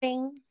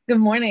Good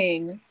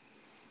morning.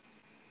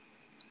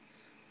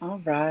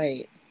 All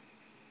right.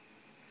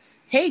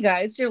 Hey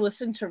guys, you're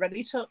listening to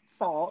Ready to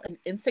Fall, an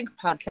NSYNC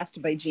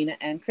podcast by Gina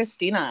and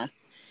Christina.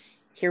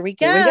 Here we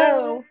Here we go.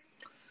 go.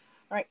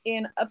 All right,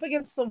 and Up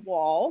Against the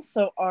Wall,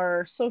 so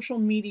our social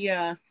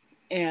media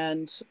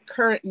and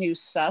current news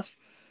stuff.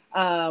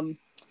 Um,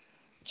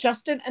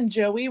 Justin and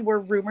Joey were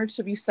rumored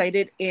to be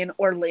sighted in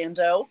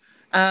Orlando.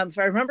 If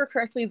I remember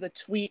correctly, the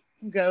tweet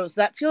goes,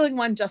 "That feeling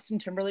when Justin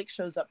Timberlake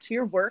shows up to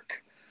your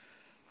work."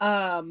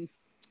 Um,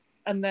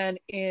 and then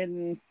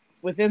in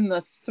within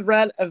the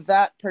thread of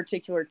that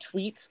particular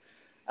tweet,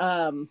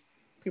 um,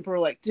 people were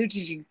like, "Dude,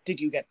 did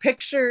you get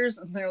pictures?"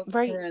 And they're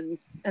Right.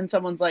 and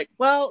someone's like,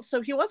 "Well, so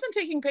he wasn't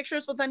taking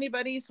pictures with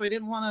anybody, so he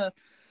didn't want to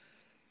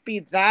be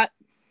that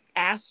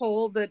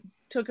asshole that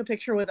took a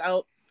picture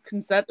without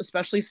consent,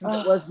 especially since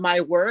it was Ugh.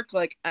 my work.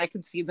 Like, I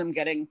could see them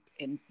getting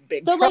in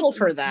big So, like, trouble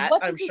for that.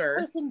 what I'm does this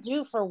sure. person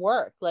do for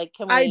work? Like,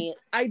 can I we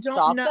I don't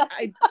stalk know. them?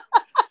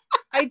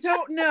 I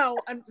don't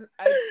know. I'm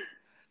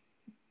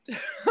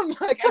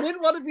like, I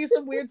didn't want to be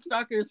some weird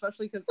stalker,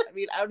 especially because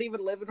I don't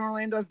even live in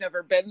Orlando. I've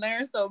never been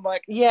there, so I'm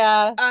like,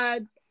 Yeah.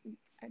 I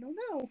don't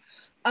know.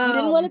 You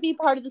didn't want to Um, be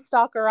part of the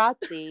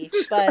stalkerazzi,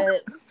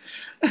 but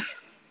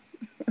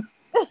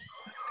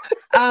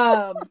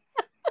um,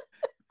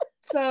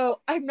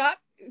 so I'm not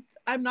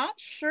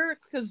sure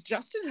because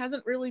Justin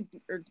hasn't really,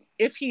 or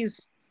if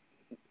he's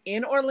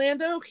in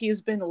Orlando,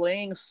 he's been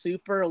laying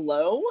super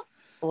low.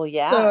 well,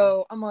 yeah.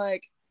 So I'm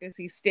like, is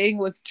he staying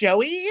with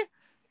Joey?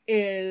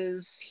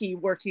 Is he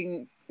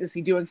working? Is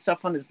he doing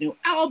stuff on his new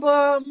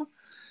album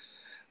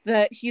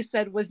that he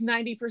said was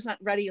 90%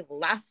 ready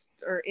last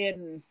or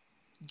in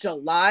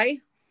July?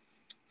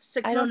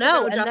 Six I don't months know.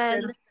 ago, And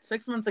Justin. then,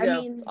 6 months I ago.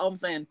 That's mean, all I'm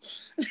saying.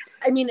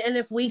 and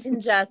if we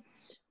can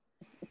just,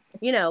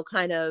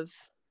 kind of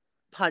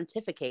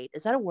pontificate,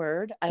 is that a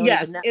word? I don't even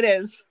Yes, know. it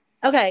is.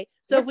 Okay.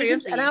 So We're if we can,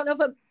 and I fancy. don't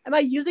know if am I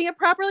using it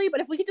properly, but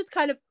if we could just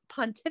kind of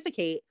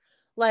pontificate,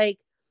 like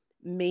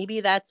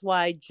maybe that's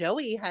why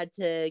Joey had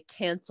to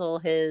cancel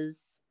his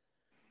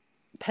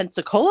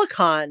Pensacola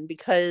con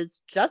because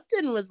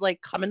Justin was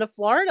like coming to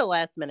Florida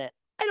last minute.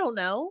 I don't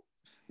know.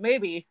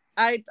 Maybe.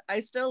 I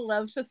still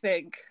love to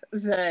think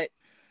that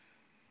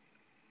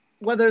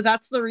whether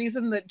that's the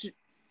reason that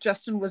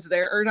Justin was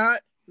there or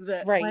not,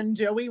 that Right. when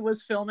Joey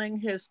was filming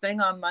his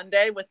thing on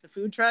Monday with the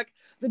food truck,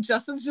 that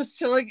Justin's just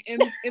chilling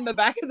in the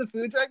back of the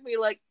food truck, being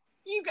like,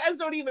 "You guys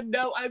don't even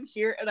know I'm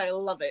here, and I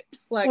love it."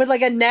 Like, With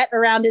like a net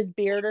around his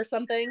beard or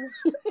something.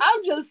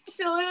 I'm just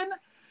chilling.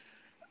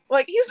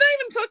 Like, he's not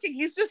even cooking;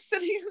 he's just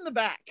sitting in the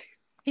back.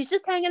 He's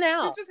just hanging He's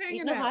out, just hanging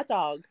eating a out. hot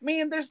dog. I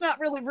mean, there's not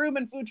really room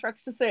in food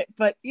trucks to sit,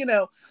 but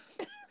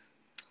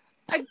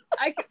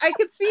I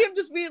could see him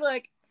just being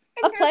like,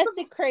 I'm A here to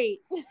plastic crate.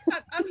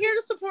 I'm here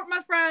to support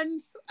my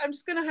friends. I'm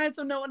just gonna hide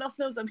so no one else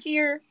knows I'm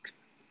here.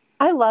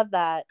 I love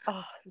that.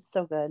 Oh, it's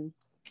so good.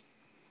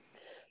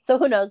 So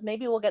who knows?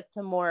 Maybe we'll get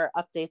some more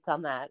updates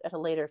on that at a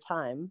later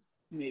time.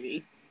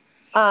 Maybe.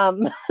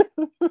 Um,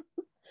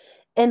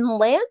 in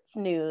Lance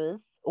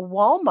news,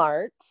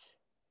 Walmart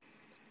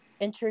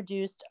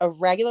introduced a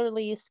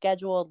regularly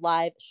scheduled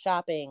live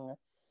shopping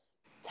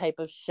type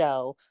of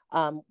show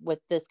with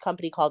this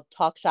company called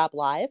Talk Shop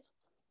Live.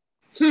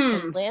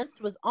 And Hmm. Lance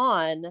was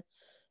on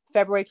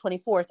February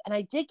 24th. And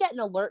I did get an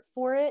alert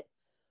for it,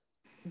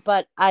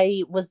 but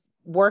I was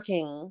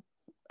working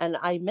and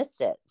I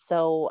missed it.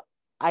 So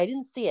I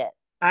didn't see it.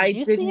 I Did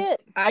you see didn't.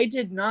 it? I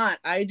did not.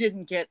 I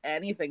didn't get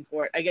anything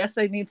for it. I guess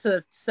I need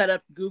to set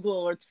up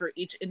Google alerts for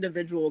each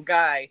individual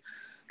guy,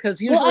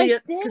 because Well, usually I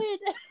it did.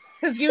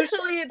 because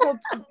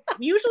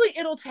usually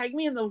it'll tag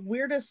me in the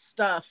weirdest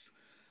stuff.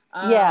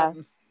 Yeah.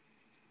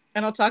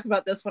 And I'll talk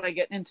about this when I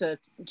get into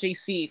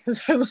JC,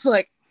 because I was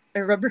like, I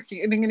remember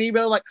getting an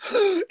email like,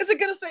 is it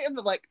gonna say? I'm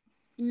like,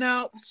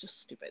 no, that's just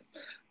stupid.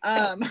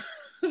 Um,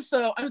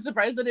 so I'm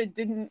surprised that it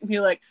didn't be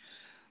like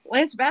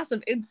Lance Bass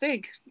of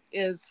NSYNC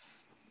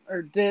is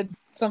or did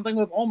something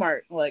with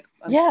Walmart. Like,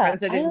 I'm Yeah.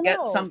 surprised I I didn't don't get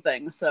know.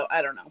 something. So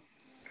I don't know.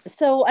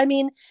 So,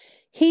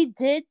 he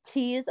did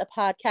tease a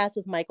podcast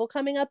with Michael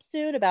coming up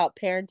soon about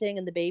parenting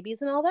and the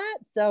babies and all that.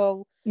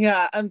 So,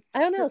 Yeah, I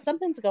don't know.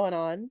 Something's going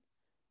on.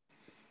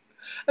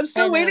 I'm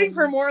still And waiting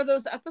for more of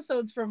those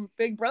episodes from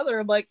Big Brother.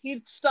 I'm like, he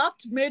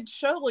stopped mid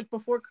show, like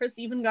before Chris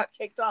even got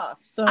kicked off.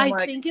 So I'm I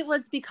like, think it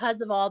was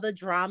because of all the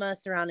drama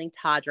surrounding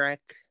Todrick.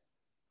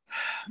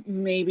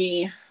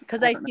 maybe.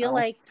 Because I I don't feel know.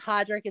 like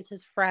Todrick is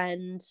his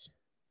friend.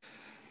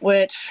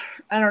 Which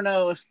I don't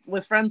know if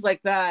with friends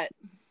like that.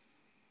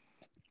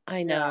 I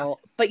Yeah. know.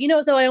 But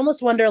though, I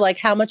almost wonder like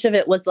how much of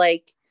it was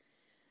like,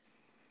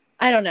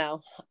 I don't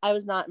know. I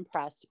was not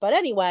impressed. But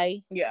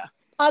anyway, Yeah.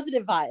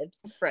 positive vibes.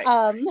 Right.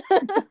 Um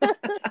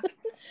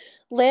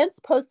Lance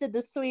posted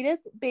the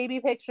sweetest baby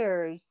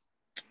pictures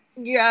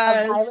of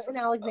Violet Yes. and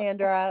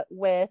Alexander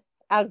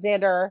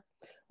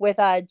with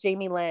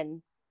Jamie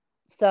Lynn.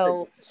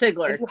 So if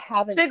Sigler. you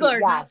haven't seen, Sigler,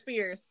 not yes,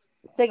 Spears.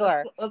 Let's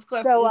Sigler. let's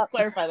So let's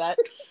clarify that.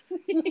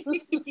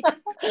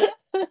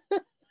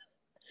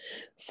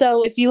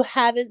 so if you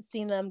haven't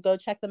seen them, go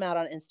check them out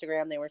on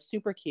Instagram. They were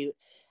super cute.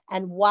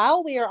 And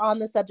while we are on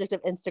the subject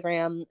of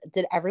Instagram,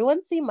 did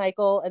everyone see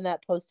Michael in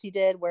that post he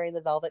did wearing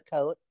the velvet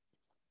coat?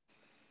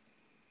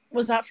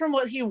 Was that from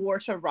what he wore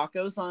to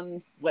Rocco's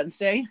on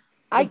Wednesday?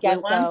 I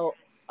guess so.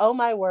 Oh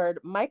my word.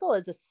 Michael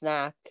is a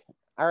snack.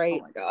 All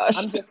right. Oh my gosh.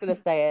 I'm just going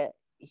to say it.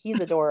 He's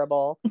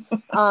adorable.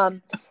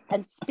 And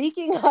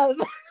speaking of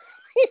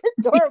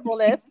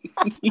adorableness,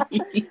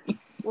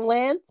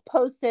 Lance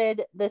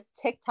posted this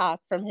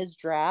TikTok from his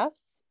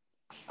drafts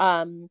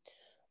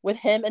with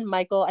him and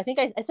Michael. I think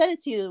I sent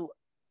it to you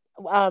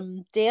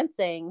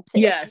dancing to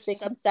If You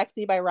Think I'm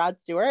Sexy by Rod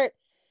Stewart.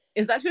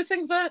 Is that who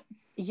sings that?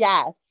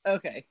 Yes.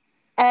 Okay.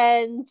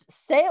 And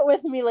say it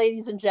with me,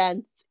 ladies and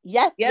gents.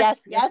 Yes,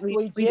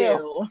 we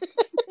do.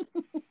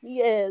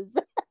 He is.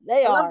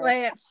 They are. Love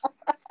Lance.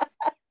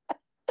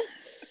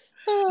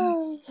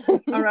 All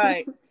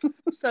right.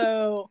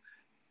 So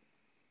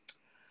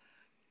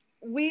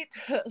we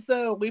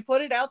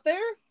put it out there.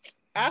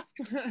 Ask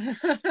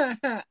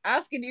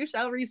and you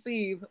shall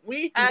receive.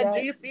 We had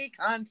GC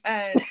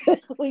content.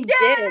 We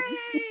Yay!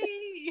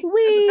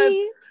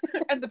 did.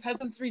 And the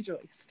peasants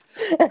rejoiced.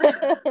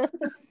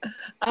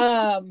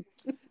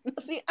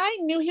 See, I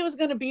knew he was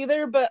going to be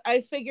there, but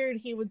I figured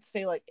he would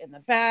stay like in the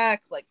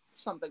back, like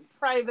something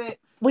private.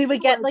 We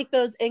would get like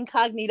those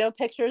incognito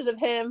pictures of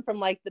him from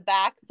like the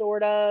back,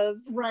 sort of.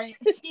 Right.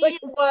 He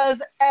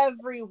was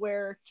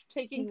everywhere,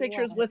 taking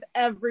pictures with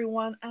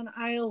everyone, and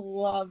I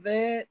love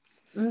it.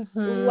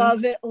 Mm-hmm.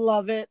 Love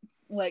it.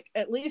 Like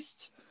at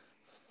least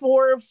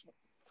four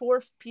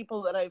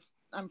people that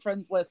I'm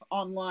friends with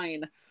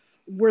online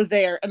were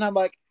there, and I'm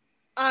like,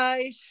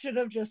 I should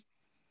have just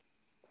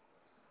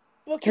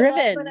booked a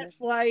last minute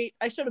flight.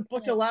 I should have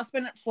booked a last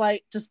minute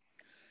flight. Just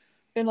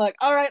been like,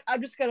 all right,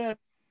 I'm just gonna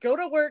go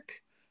to work,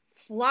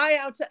 fly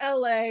out to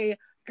LA,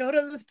 go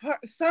to this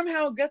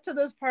somehow get to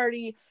this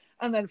party,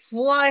 and then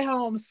fly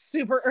home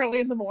super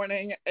early in the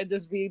morning and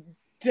just be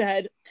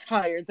dead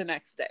tired the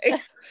next day.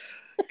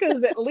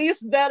 Because at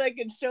least then I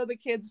can show the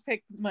kids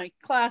my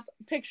class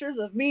pictures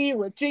of me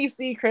with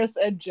JC, Chris,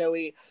 and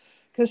Joey.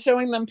 Because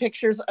showing them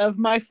pictures of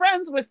my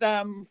friends with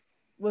them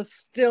was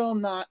still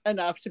not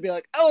enough to be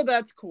like, oh,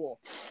 that's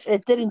cool.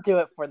 It didn't do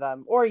it for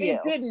them or you.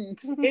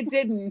 It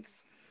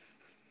didn't.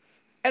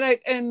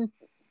 And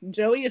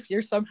Joey, if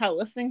you're somehow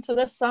listening to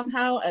this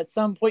somehow at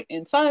some point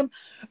in time,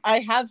 I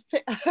have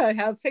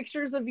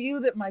pictures of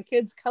you that my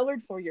kids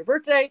colored for your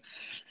birthday.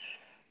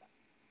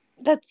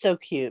 That's so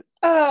cute.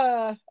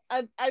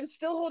 I'm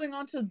still holding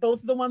on to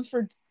both the ones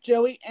for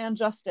Joey and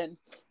Justin.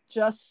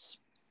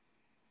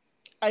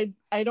 I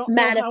don't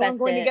know how I'm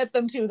going to get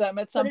them to them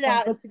at some point. Put it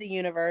out into the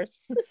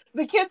universe.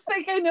 The kids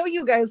think I know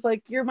you guys.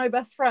 Like, you're my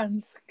best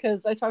friends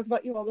because I talk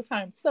about you all the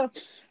time. So,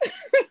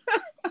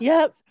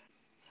 yep.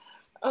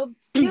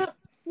 Yeah,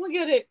 we'll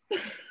get it.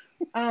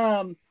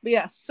 But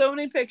yeah, so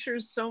many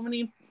pictures, so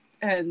many,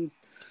 and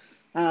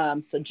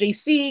so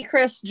JC,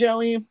 Chris,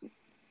 Joey.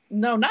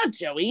 No, not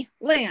Joey.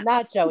 Lance.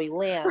 Not Joey.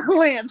 Lance.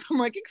 Lance. I'm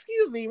like,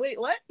 excuse me. Wait,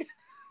 what?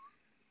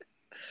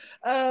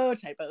 Oh,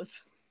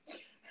 typos.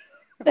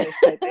 I was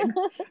typing.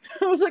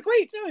 I was like,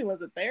 wait, Joey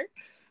wasn't there.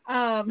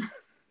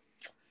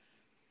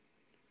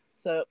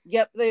 So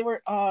yep, they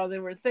were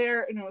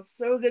there, and it was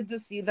so good to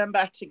see them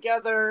back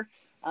together.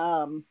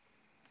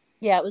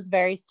 Yeah, it was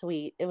very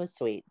sweet. It was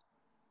sweet.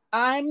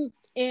 I'm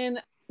in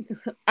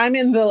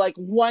the like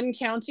one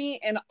county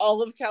in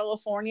all of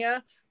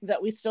California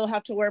that we still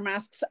have to wear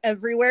masks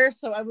everywhere.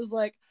 So I was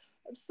like,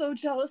 I'm so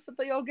jealous that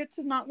they all get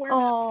to not wear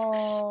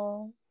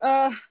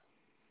masks.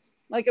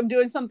 Like I'm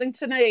doing something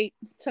tonight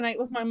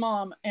with my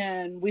mom,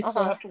 and we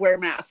still have to wear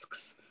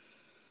masks.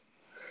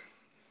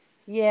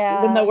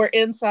 Yeah. Even though we're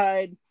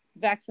inside,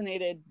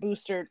 vaccinated,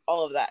 boosted,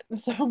 all of that.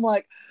 So I'm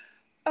like,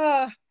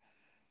 well,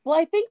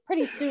 I think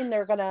pretty soon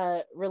they're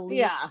gonna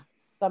release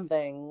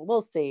something.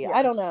 We'll see.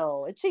 I don't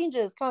know. It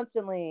changes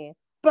constantly.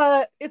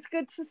 But it's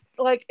good to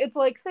it's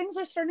like things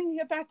are starting to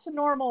get back to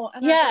normal,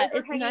 and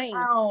it's nice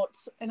out,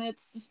 and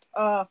it's just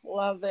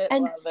love it.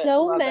 And love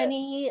so it,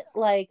 many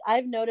like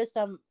I've noticed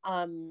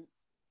on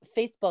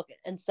Facebook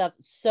and stuff.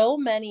 So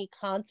many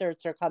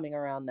concerts are coming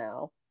around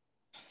now.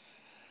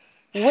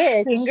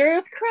 Which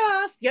fingers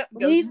crossed. Yep,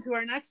 goes to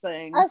our next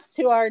thing. Us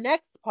to our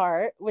next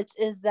part, which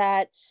is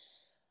that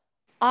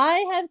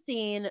I have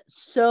seen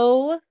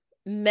so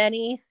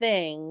many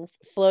things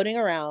floating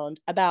around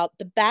about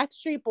the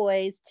Backstreet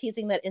Boys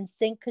teasing that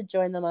NSYNC could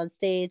join them on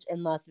stage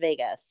in Las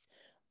Vegas.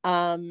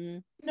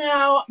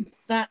 Now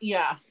that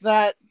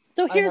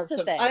So here's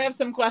the thing. I have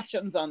some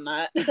questions on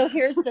that. So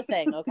here's the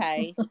thing,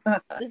 okay?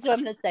 This is what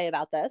I'm going to say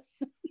about this.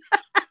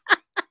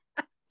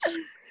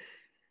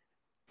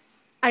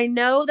 I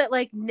know that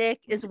like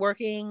Nick is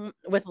working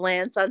with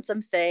Lance on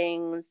some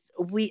things.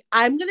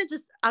 I'm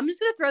just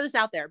gonna throw this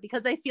out there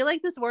because I feel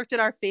like this worked in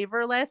our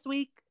favor last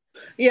week.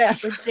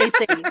 Yes. With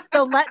JC.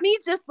 So let me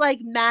just like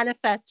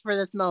manifest for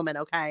this moment,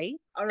 okay?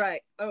 All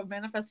right. Oh,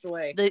 manifest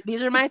away.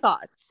 These are my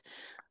thoughts.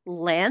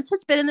 Lance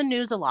has been in the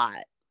news a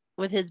lot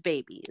with his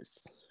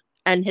babies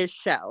and his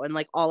show and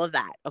like all of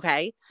that,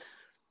 okay?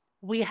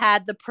 We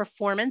had the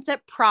performance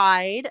at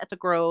Pride at the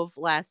Grove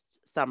last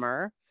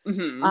summer.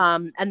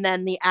 And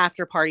then the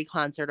after party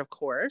concert, of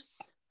course.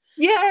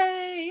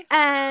 Yay!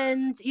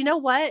 And you know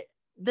what?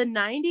 The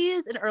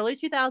 90s and early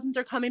 2000s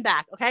are coming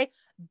back, okay?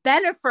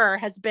 Bennifer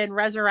has been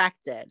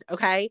resurrected,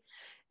 okay?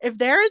 If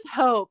there is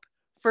hope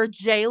for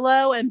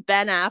J-Lo and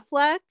Ben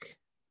Affleck,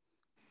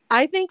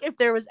 I think if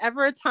there was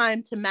ever a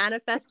time to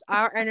manifest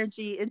our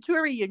energy into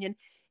a reunion,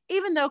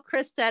 even though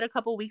Chris said a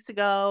couple weeks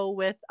ago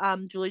with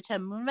Julie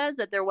Chen Moonves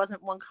that there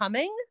wasn't one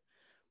coming,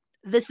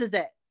 this is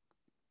it.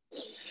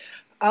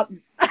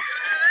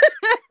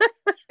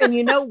 And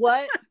you know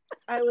what?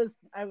 I was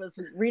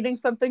reading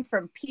something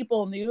from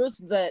People News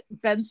that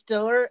Ben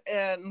Stiller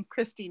and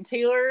Christine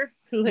Taylor,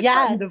 who had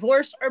gotten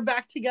divorced, are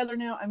back together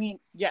now. I mean,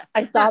 yes.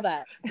 I saw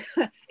that.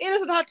 It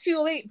is not too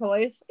late,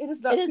 boys. It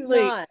is not too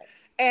late.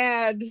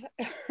 And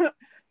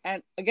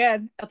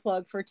again, a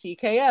plug for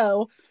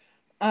TKO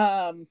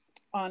on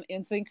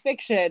NSYNC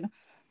Fiction.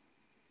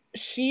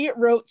 She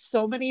wrote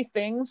so many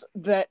things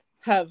that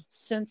have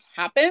since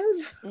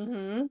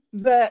happened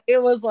that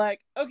it was like,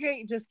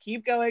 okay, just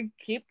keep going.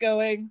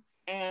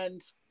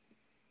 And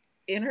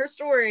in her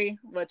story,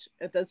 which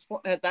at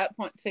that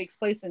point takes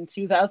place in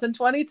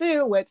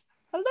 2022, which,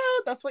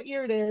 hello, that's what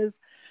year it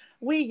is,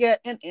 we get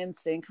an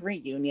NSYNC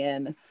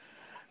reunion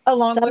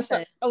along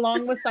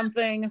with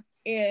something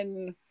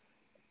in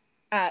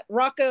at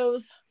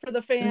Rocco's for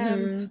the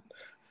fans,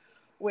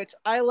 which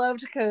I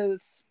loved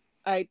because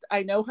I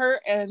know her,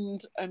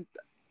 and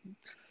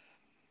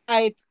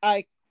I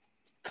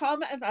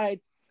come and I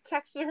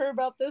texted her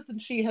about this,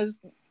 and she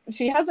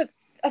hasn't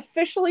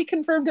officially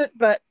confirmed it,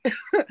 but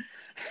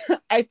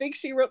I think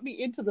she wrote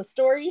me into the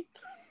story.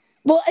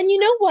 Well, and you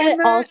know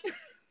what else?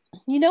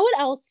 You know what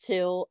else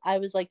too? I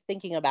was like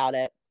thinking about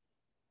it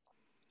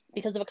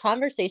because of a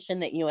conversation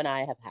that you and I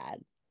have had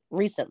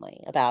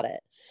recently about it.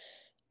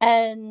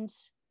 And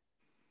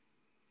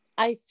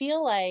I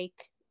feel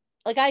like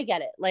I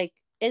get it. Like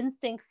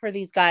NSYNC for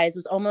these guys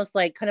was almost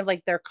like kind of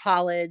like their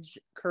college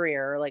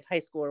career or like high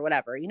school or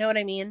whatever. You know what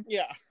I mean?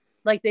 Yeah.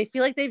 Like they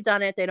feel like they've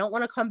done it. They don't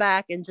want to come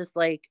back and just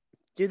like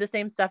do the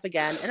same stuff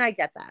again. And I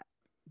get that.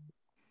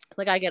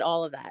 Like I get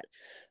all of that.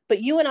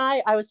 But you and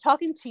I was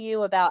talking to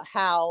you about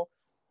how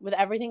with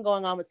everything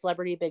going on with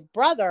Celebrity Big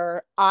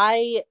Brother,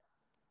 I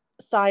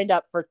signed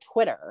up for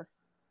Twitter.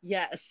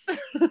 Yes.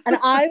 And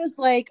I was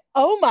like,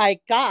 oh my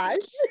gosh,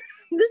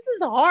 this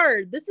is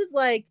hard. This is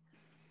like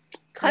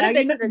kind of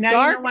into the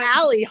dark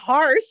alley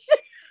harsh.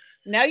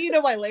 Now you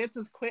know why Lance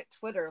has quit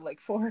Twitter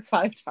like 4 or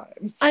 5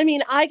 times. I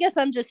mean, I guess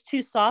I'm just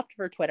too soft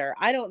for Twitter.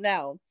 I don't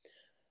know.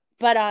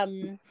 But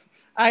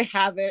I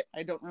have it.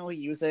 I don't really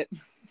use it.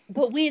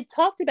 But we had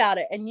talked about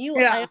it, and you,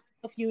 I don't know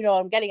if you know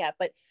what I'm getting at,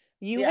 but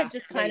you had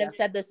just kind of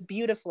said this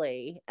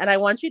beautifully, and I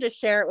want you to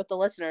share it with the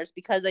listeners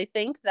because I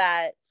think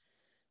that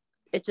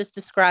it just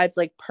describes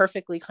like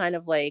perfectly kind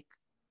of like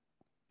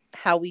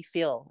how we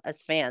feel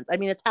as fans. I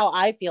mean, it's how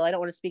I feel. I don't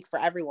want to speak for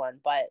everyone,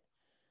 but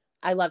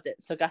I loved it.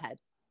 So go ahead.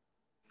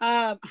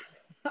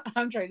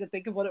 I'm trying to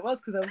think of what it was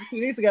because that was a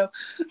few days ago.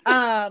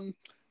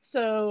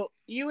 So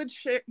you had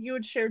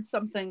shared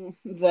something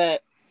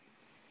that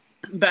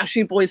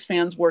Backstreet Boys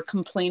fans were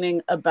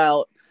complaining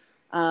about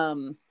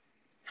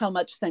how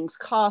much things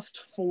cost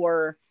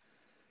for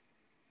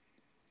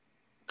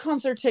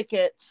concert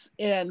tickets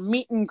and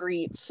meet and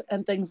greets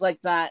and things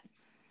like that.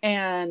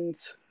 And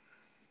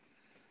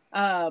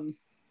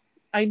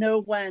I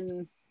know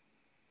when,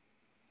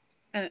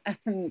 and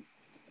I'm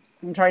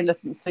trying to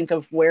think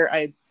of where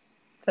I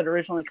had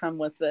originally come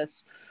with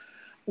this,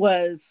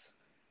 was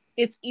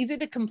it's easy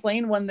to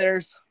complain when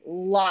there's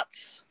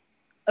lots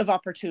of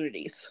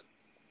opportunities.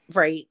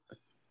 Right.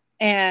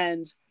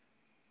 And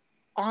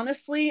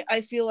honestly,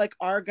 I feel like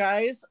our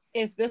guys,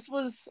 if this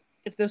was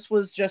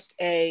just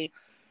a,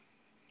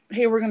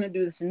 hey, we're going to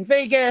do this in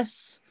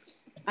Vegas,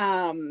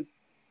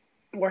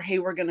 or hey,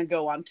 we're going to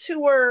go on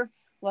tour,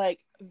 like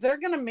they're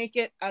going to make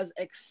it as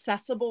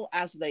accessible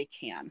as they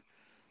can.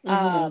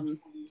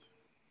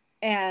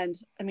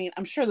 And I mean,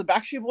 I'm sure the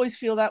Backstreet Boys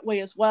feel that way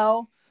as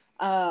well.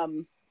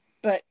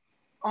 But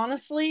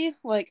honestly,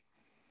 like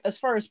as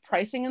far as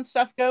pricing and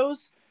stuff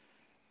goes,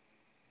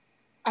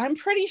 I'm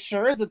pretty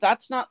sure that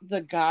that's not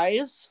the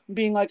guys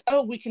being like,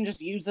 oh, we can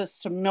just use this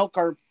to milk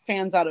our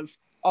fans out of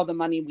all the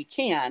money we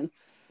can.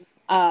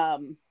 I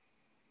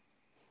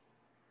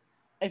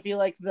feel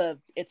like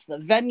it's the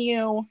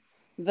venue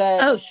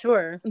that, oh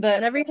sure, that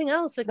and everything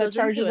else that goes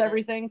charges into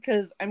everything.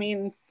 Because I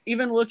mean,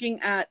 even looking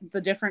at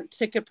the different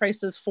ticket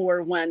prices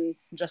for when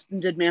Justin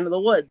did Man of the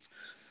Woods,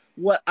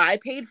 what I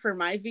paid for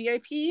my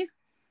VIP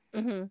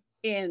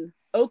in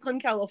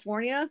Oakland,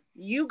 California,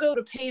 you go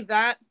to pay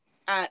that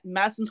at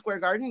Madison Square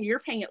Garden, you're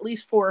paying at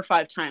least 4 or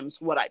 5 times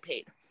what I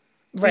paid,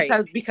 right?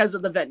 Because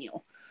of the venue.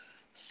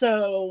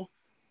 So,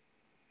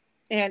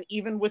 and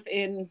even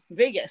within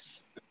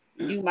Vegas,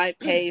 you might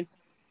pay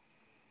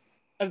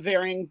a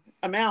varying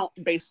amount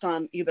based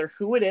on either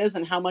who it is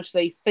and how much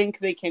they think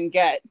they can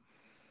get,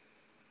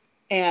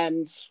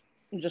 and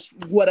just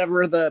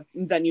whatever the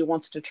venue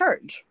wants to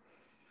charge.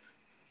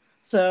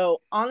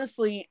 So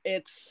honestly,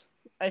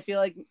 I feel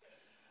like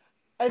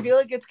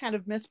it's kind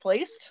of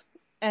misplaced.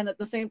 And at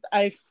the same,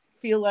 I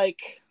feel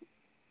like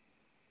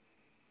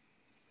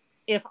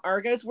if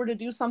our guys were to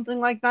do something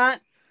like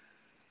that,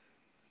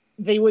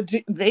 they would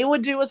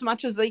do as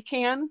much as they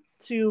can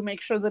to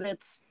make sure that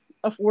it's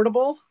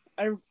affordable.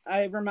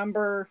 I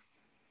remember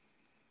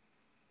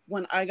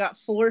when I got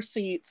floor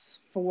seats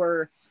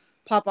for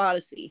Pop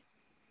Odyssey.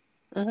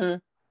 Mm-hmm.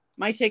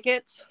 My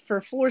tickets for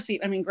floor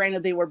seat, I mean,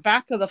 granted, they were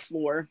back of the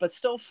floor, but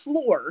still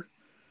floor,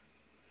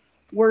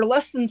 were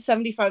less than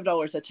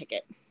 $75 a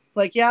ticket.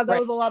 Like, yeah, that Right.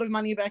 was a lot of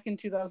money back in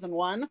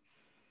 2001,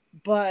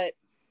 but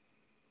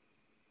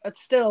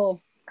it's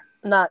still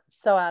Not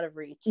so out of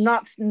reach.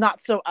 not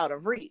so out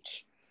of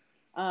reach.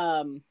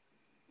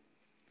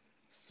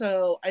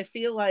 So I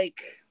feel like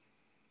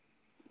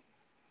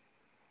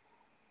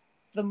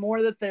the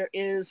more that there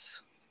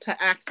is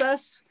to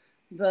access,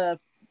 the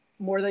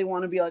more they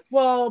want to be like,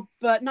 well,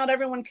 but not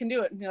everyone can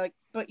do it. And be like,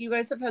 but you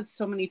guys have had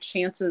so many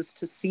chances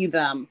to see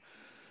them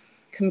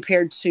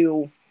compared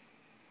to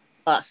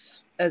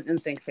us as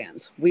NSYNC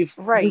fans.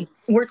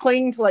 We're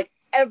clinging to like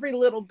every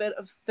little bit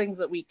of things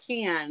that we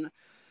can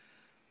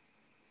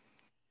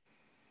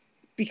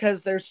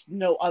because there's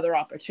no other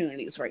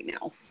opportunities right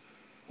now.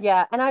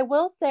 Yeah, and I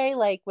will say,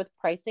 like, with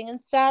pricing and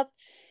stuff,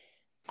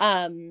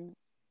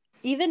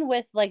 even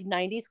with like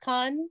 90s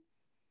con,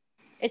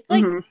 it's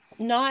like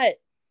not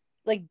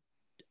like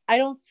I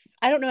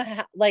don't know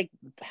how, like,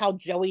 how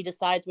Joey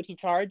decides what he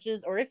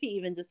charges, or if he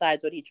even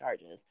decides what he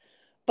charges.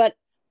 But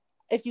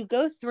if you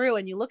go through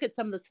and you look at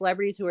some of the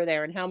celebrities who are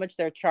there and how much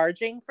they're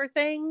charging for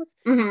things,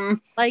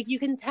 like, you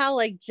can tell,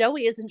 like,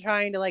 Joey isn't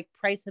trying to like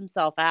price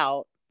himself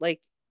out. Like,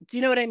 do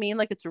you know what I mean?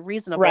 Like, it's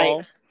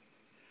reasonable.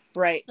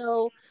 Right.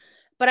 So,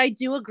 but I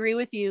do agree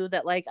with you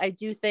that, like, I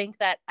do think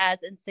that as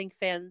NSYNC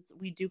fans,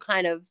 we do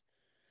kind of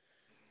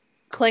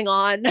cling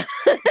on.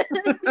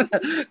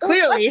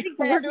 Clearly,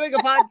 we're doing a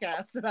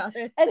podcast about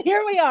it. And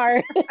here we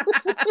are.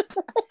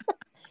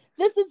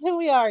 This is who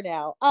we are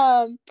now.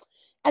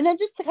 And then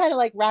just to kind of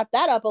like wrap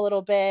that up a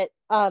little bit,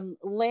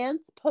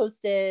 Lance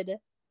posted,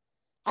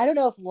 I don't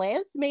know if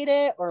Lance made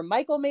it or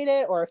Michael made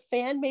it or a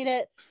fan made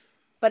it,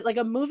 but like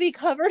a movie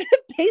covered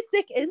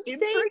Basic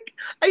Instinct.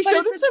 I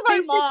showed it to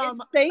my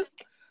mom.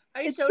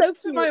 I showed it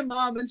to my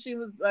mom, and she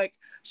was like,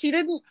 she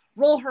didn't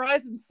roll her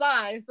eyes and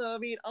sigh. So I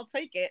mean, I'll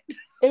take it.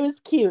 It was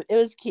cute.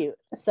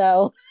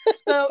 So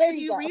if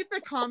you read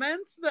the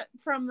comments that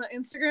from the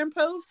Instagram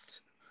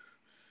post,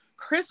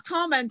 Chris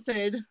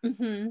commented.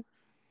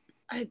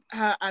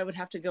 I would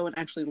have to go and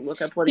actually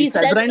look up what he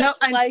said, but I know,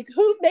 like,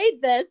 who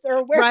made this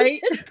or where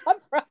did this come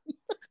from?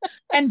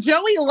 And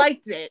Joey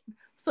liked it.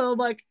 So I'm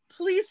like,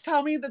 please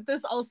tell me that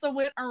this also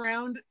went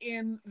around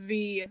in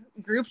the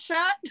group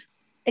chat.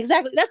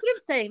 Exactly. That's what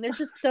I'm saying. There's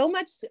just so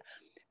much.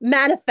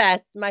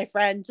 Manifest, my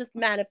friend. Just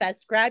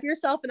manifest. Grab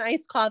yourself an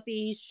iced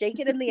coffee, shake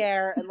it in the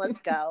air, and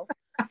let's go.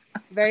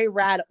 Very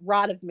rod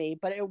of me,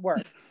 but it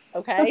works.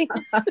 Okay?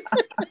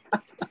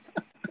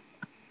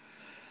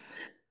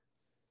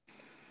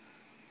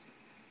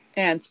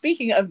 And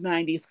speaking of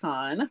 90s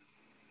con,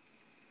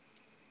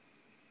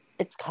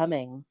 it's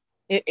coming.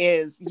 It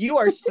is. You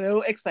are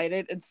so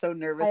excited and so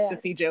nervous to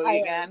see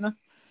Joey again.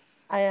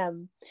 I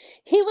am.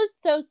 He was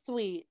so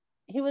sweet.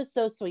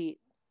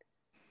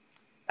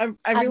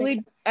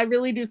 I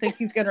really do think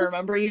he's going to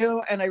remember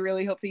you, and I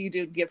really hope that you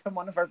do give him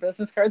one of our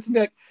business cards and be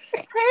like,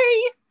 "Hey,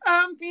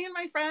 me and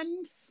my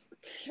friends,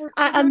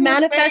 I'm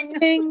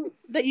manifesting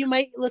that you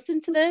might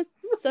listen to this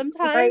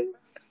sometime." Right.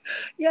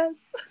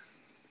 Yes.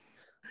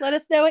 Let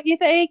us know what you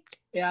think.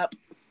 Yep.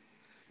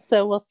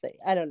 So we'll see.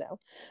 I don't know.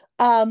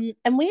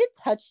 And we had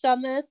touched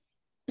on this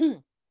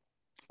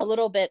a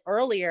little bit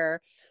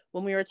earlier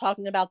when we were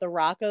talking about the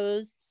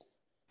Rocco's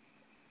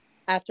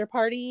after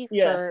party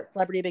for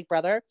Celebrity Big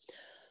Brother.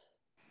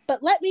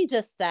 But let me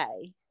just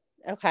say,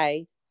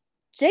 okay,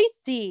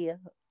 JC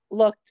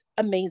looked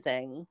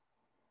amazing.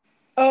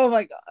 Oh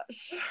my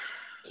gosh.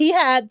 He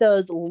had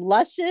those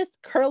luscious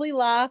curly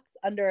locks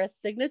under a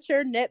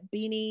signature knit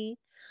beanie,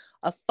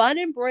 a fun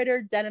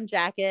embroidered denim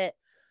jacket.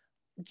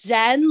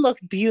 Jen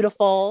looked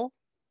beautiful.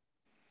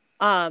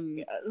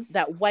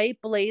 That white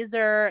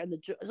blazer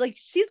and like,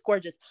 she's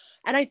gorgeous.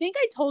 And I think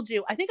I told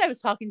you, I think I was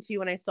talking to you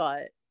when I saw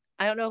it.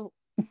 I don't know.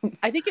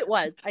 I think it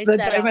was. I said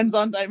diamonds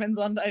on diamonds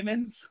on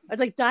diamonds. I was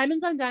like,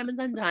 diamonds on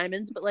diamonds on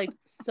diamonds, but like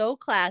so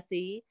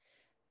classy.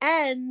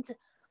 And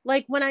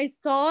like when I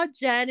saw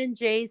Jen and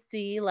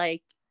JC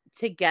like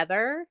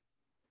together,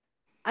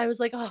 I was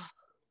like, oh,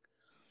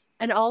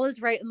 and all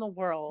is right in the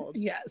world.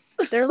 Yes.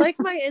 They're like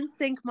my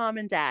NSYNC mom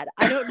and dad.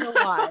 I don't know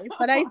why,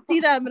 but I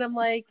see them and I'm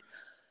like,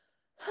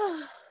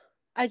 oh,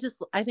 I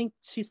think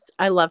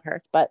I love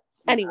her. But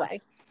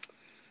anyway,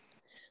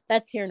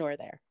 that's here nor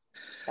there.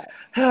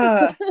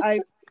 I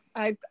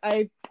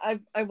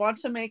want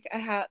to make a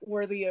hat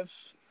worthy of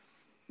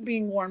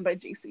being worn by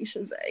JC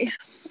Chazet.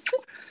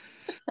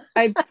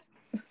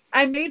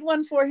 I made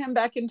one for him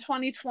back in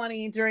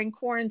 2020 during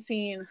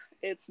quarantine.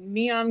 It's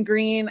neon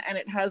green and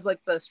it has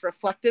like this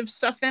reflective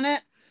stuff in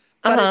it,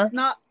 but it's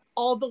not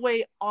all the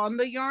way on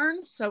the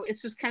yarn, so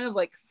it's just kind of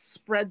like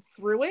spread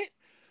through it.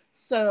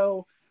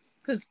 So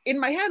because in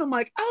my head I'm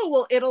like,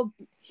 oh well,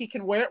 he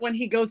can wear it when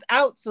he goes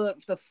out, so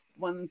that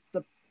when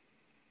the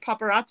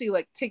paparazzi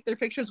like take their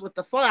pictures with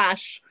the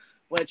flash,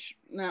 which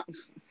now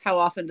how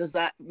often does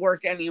that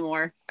work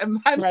anymore? I'm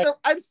Right.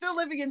 still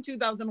living in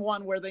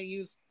 2001 where they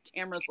use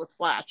cameras with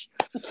flash,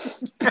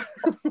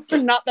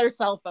 not their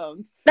cell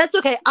phones. That's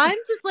okay. I'm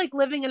just like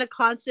living in a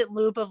constant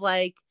loop of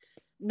like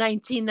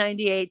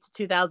 1998 to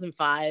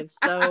 2005,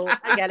 so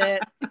I get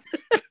it.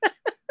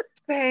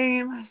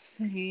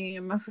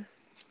 Same.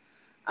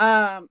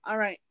 All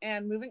right,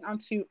 and moving on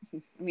to,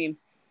 I mean,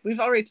 we've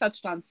already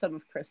touched on some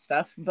of Chris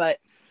stuff, but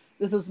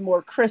this is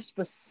more Chris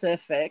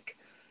specific.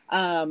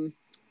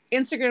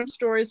 Instagram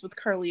stories with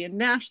Carly and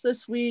Nash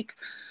this week.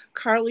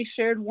 Carly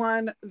shared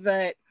one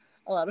that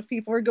a lot of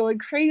people are going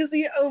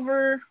crazy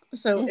over.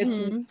 So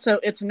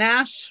it's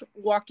Nash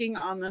walking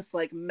on this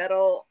like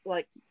metal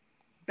like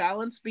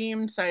balance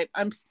beam type.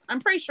 I'm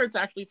pretty sure it's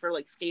actually for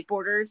like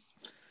skateboarders,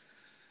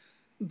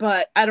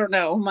 but I don't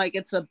know. Like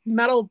it's a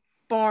metal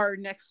bar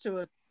next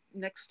to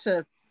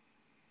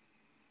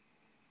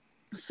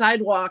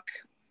sidewalk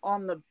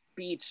on the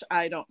beach.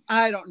 I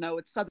don't know.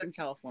 It's Southern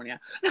California.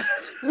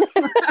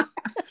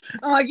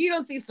 I'm like, you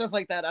don't see stuff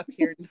like that up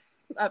here.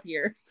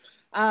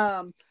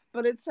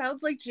 But it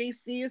sounds like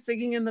JC is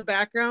singing in the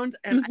background,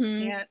 and I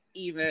can't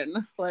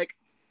even, like,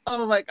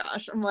 oh my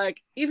gosh. I'm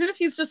like, even if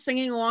he's just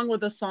singing along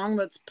with a song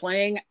that's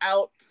playing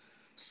out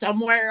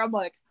somewhere, I'm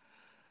like,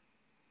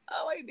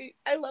 oh,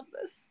 I love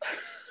this.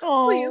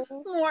 Please,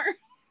 more.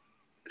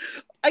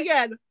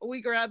 Again,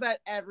 we grab at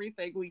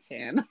everything we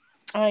can.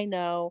 I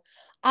know.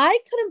 I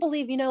couldn't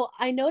believe,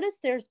 I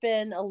noticed there's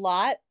been a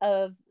lot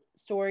of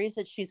stories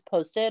that she's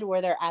posted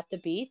where they're at the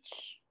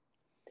beach.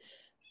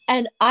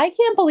 And I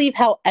can't believe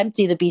how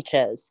empty the beach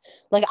is.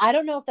 Like, I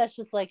don't know if that's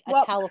just like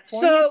a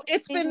California. So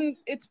it's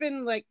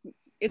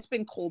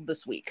been cold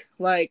this week.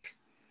 Like,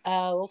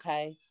 oh,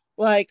 okay.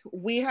 Like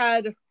we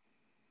had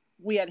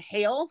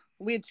hail.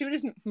 We had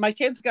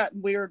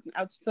we were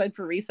outside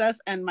for recess,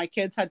 and my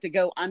kids had to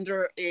go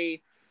under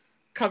a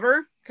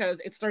cover because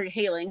it started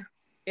hailing.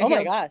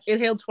 My gosh. It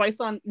hailed twice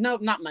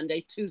not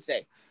Monday,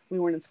 Tuesday. We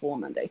weren't in school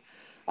on Monday.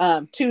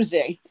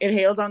 Tuesday. It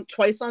hailed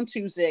twice on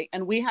Tuesday,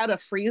 and we had a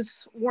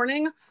freeze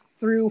warning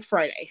through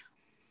Friday.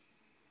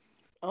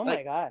 Oh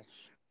my gosh.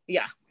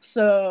 Yeah.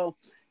 So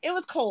it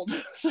was cold.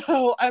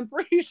 So I'm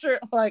pretty sure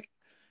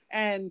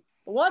and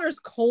the water's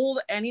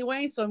cold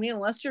anyway. So I mean,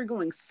 unless you're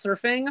going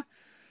surfing,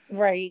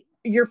 right,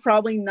 you're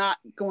probably not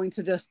going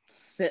to just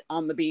sit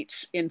on the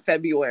beach in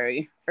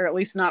February, or at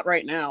least not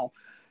right now.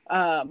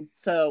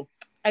 So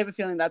I have a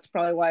feeling that's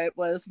probably why it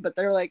was. But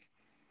they're like,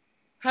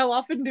 how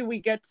often do we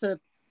get to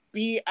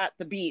be at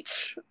the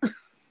beach?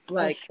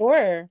 like,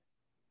 sure.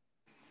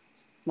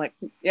 Like,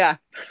 yeah,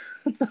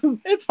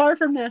 it's far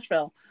from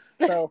Nashville,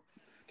 so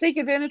take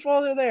advantage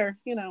while they're there.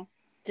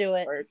 Do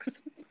it.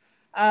 Works.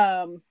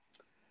 And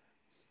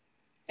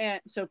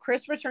so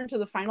Chris returned to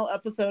the final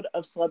episode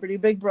of Celebrity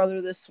Big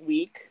Brother this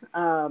week.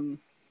 So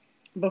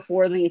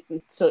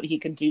he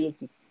could do.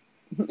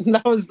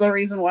 That was the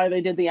reason why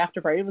they did the after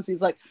party. Was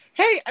he's like,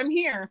 "Hey, I'm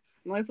here."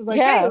 And Lance was like,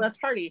 "Hey, let's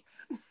party."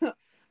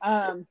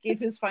 Gave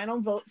his final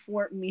vote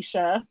for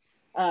Misha.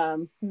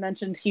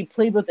 Mentioned he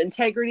played with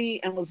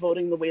integrity and was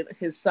voting the way that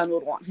his son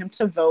would want him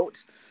to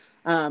vote,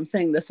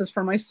 saying, "This is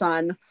for my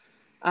son."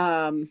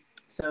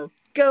 So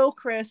go,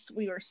 Chris.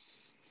 We are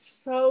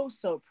so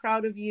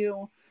proud of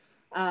you.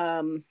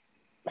 100%.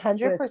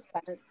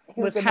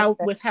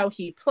 With how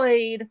he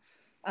played,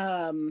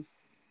 and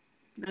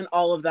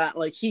all of that.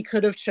 Like, he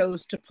could have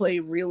chose to play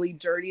really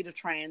dirty to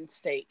try and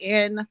stay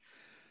in,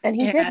 and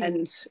he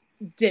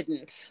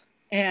didn't.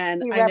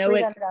 And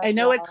I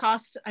know it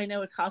cost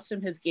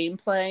him his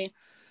gameplay,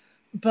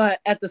 but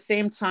at the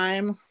same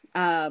time,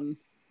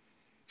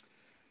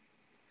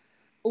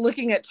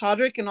 looking at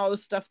Todrick and all the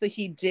stuff that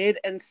he did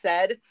and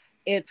said,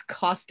 it's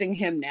costing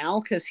him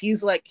now, because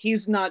he's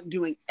not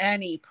doing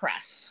any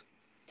press.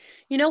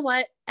 You know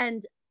what?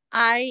 And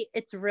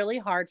it's really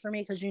hard for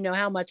me, because you know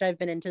how much I've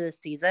been into this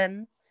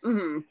season,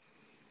 to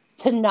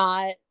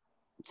not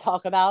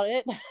talk about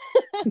it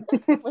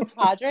with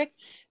Todrick,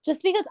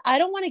 just because I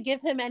don't want to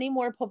give him any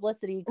more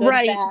publicity, good,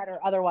 bad, or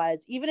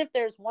otherwise, even if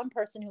there's one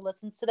person who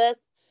listens to this,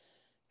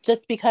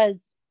 just because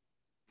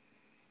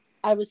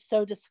I was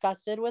so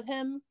disgusted with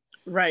him.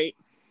 Right.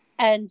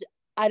 And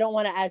I don't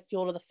want to add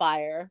fuel to the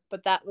fire,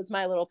 but that was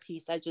my little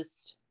piece.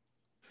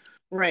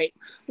 Right.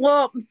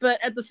 Well,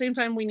 but at the same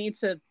time, we need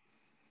to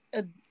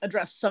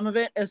address some of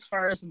it, as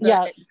far as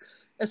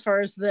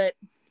that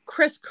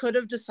Chris could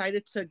have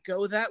decided to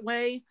go that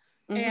way,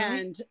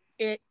 and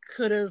it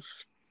could have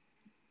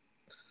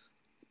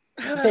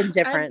been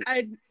different.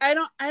 I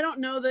don't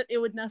know that I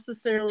would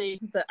necessarily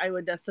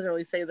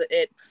say that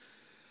it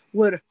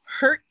would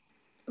hurt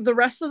the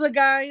rest of the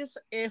guys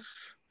if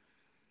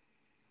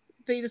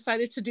they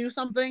decided to do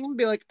something,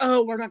 be like,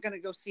 oh, we're not going to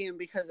go see him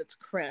because it's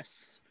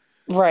Chris.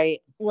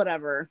 Right.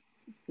 Whatever.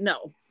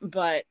 No,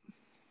 but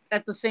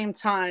at the same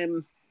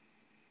time,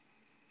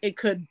 it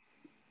could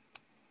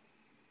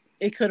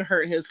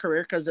hurt his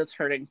career, because it's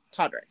hurting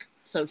Todrick.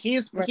 So he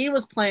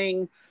was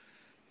playing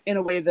in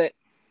a way that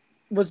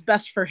was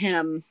best for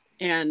him.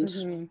 And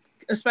Mm-hmm.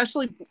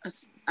 especially,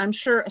 I'm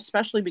sure,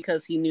 especially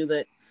because he knew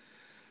that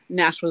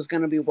Nash was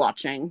going to be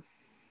watching.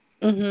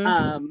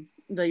 Mm-hmm.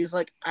 That he's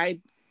like, I,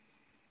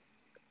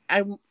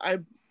 I,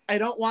 I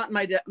don't want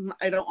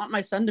I don't want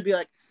my son to be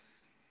like,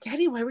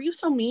 Daddy, why were you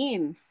so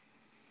mean?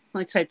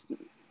 Like type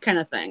kind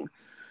of thing.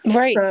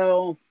 Right.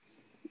 So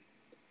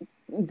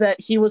that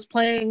he was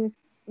playing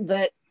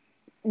that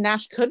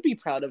Nash could be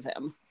proud of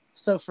him.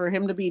 So for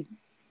him to be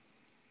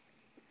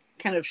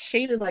kind of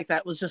shaded like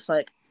that was just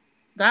like,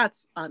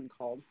 that's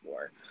uncalled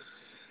for.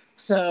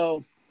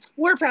 So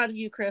we're proud of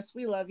you, Chris.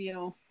 We love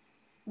you.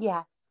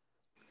 Yes,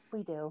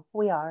 we do.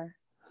 We are.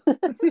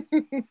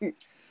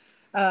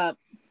 uh,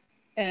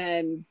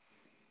 and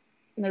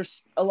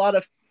there's a lot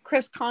of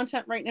Chris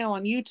content right now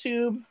on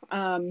YouTube.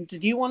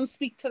 Did you want to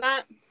speak to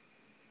that?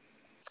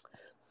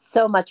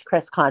 So much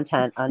Chris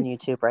content on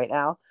YouTube right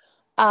now.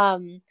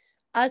 Um,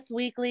 Us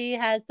Weekly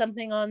has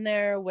something on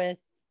there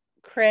with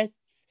Chris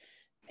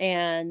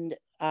and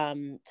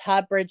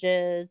Todd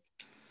Bridges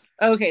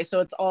Okay, so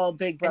it's all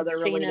Big and Brother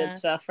related Shayna.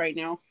 stuff right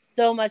now.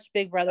 So much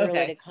Big Brother Okay.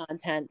 related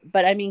content.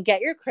 But I mean,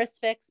 get your Chris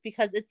fix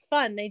because it's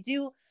fun. They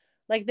do,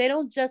 like, they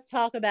don't just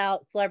talk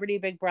about celebrity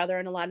Big Brother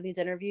in a lot of these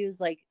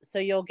interviews. Like, so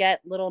you'll get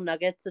little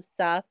nuggets of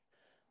stuff.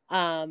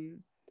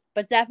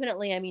 But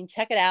definitely, I mean,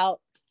 check it out.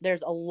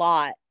 There's a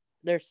lot.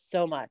 There's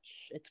so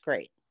much. It's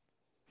great.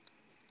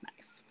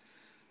 Nice.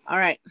 All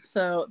right,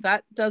 so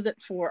that does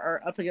it for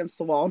our Up Against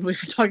the Wall. We've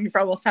been talking for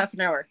almost half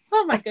an hour.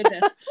 Oh my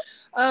goodness.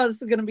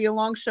 This is going to be a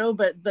long show,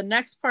 but the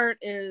next part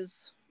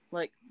is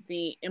like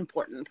the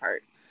important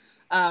part.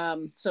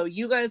 So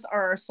you guys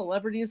are our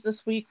celebrities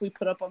this week. We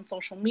put up on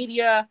social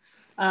media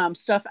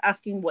stuff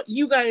asking what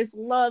you guys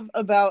love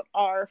about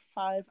our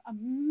 5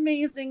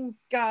 amazing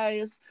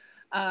guys.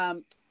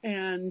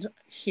 And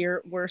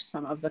here were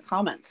some of the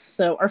comments.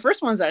 So our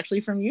first one is actually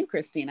from you,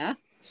 Christina.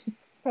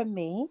 From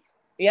me.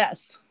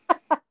 Yes.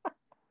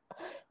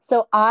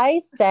 So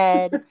I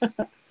said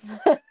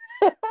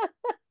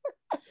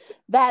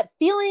that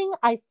feeling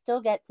I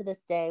still get to this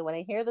day. When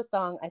I hear the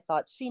song, I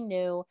thought she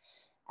knew.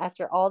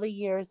 After all the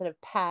years that have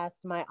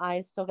passed, my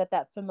eyes still get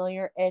that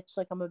familiar itch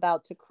like I'm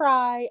about to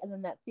cry, and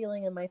then that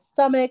feeling in my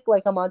stomach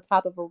like I'm on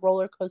top of a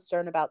roller coaster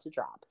and about to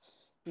drop.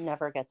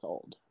 Never gets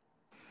old.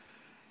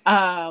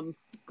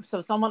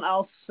 So someone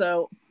else,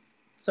 so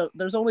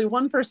there's only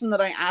one person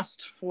that I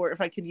asked for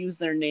if I could use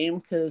their name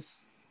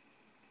because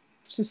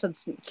she said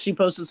she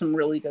posted some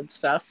really good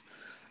stuff.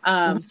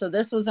 So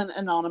this was an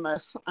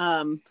anonymous.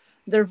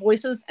 Their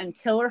voices and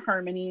killer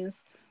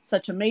harmonies,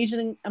 such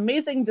amazing,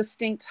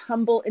 distinct,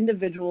 humble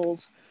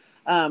individuals.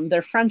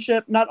 Their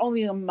friendship, not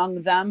only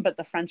among them, but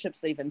the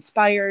friendships they've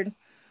inspired.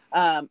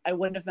 I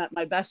wouldn't have met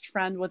my best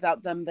friend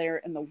without them there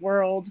in the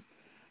world.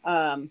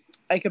 I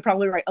could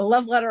probably write a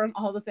love letter on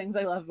all the things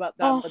I love about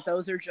them, but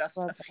those are just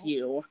a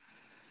few.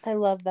 I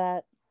love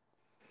that.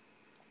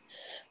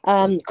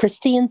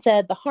 Christine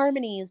said the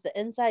harmonies, the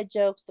inside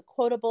jokes, the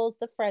quotables,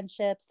 the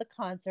friendships, the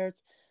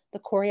concerts, the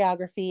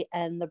choreography,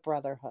 and the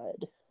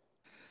brotherhood.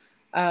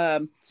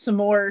 Some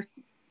more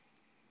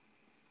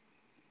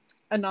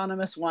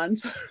anonymous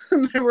ones.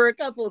 There were a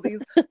couple of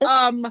these.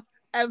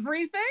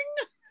 Everything?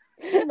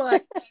 I'm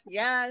like,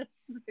 yes.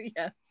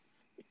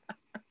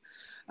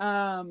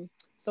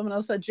 Someone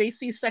else said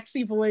JC's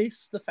sexy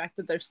voice, the fact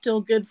that they're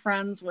still good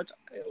friends, which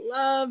I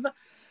love.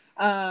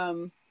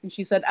 And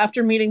she said,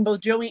 after meeting both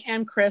Joey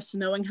and Chris,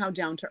 knowing how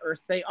down to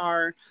earth they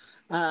are.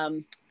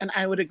 And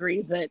I would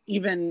agree that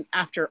even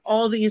after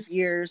all these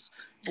years,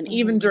 and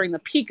even during the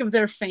peak of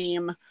their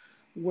fame,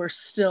 we're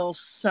still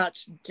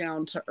such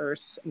down to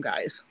earth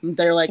guys.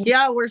 They're like, we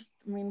hold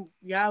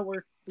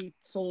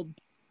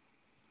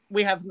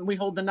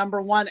the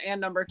number 1 and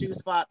number 2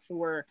 spot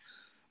for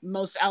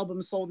most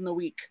albums sold in a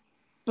week,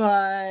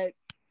 but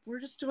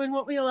we're just doing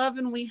what we love,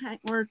 and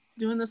we're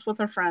doing this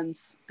with our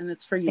friends, and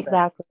it's for you.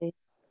 Exactly.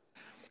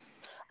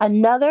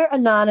 Another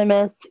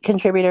anonymous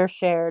contributor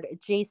shared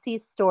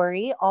JC's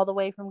story, all the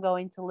way from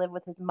going to live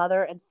with his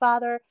mother and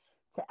father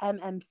to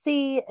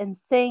MMC,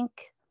 NSYNC,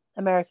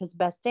 America's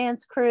Best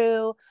Dance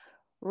Crew,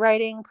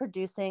 writing,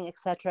 producing,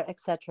 etc.,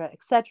 etc.,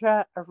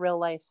 etc., a real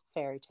life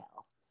fairy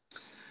tale.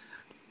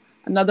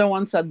 Another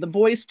one said the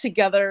boys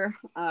together,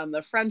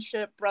 the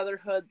friendship,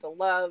 brotherhood, the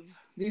love.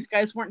 These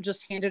guys weren't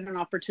just handed an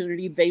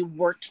opportunity, they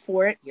worked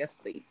for it.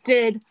 Yes, they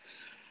did.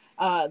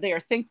 They are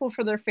thankful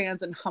for their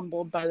fans and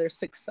humbled by their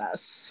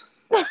success.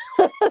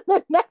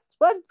 The next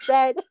one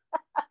said,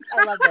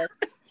 I love this,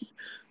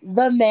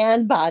 the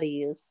man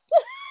bodies.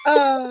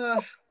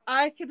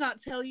 I cannot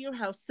tell you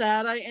how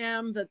sad I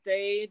am that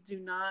they do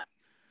not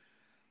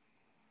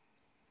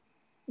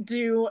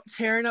do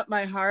Tearing Up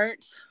My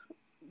Heart.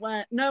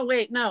 No,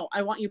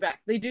 I Want You Back.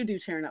 They do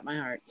Tearing Up My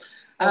Heart.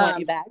 I Want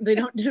You Back. They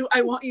don't do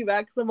I Want You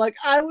Back. So I'm like,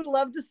 I would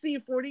love to see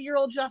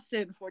 40-year-old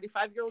Justin,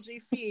 45-year-old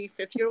JC,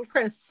 50-year-old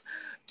Chris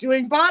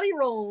doing body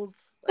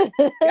rolls. Like,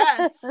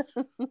 yes.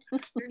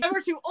 You're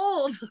never too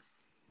old.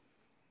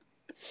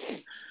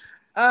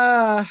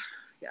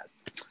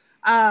 Yes.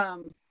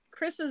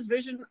 Chris's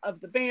vision of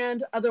the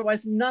band.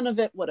 Otherwise, none of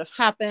it would have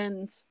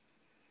happened.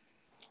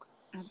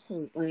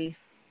 Absolutely.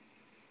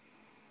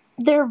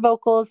 Their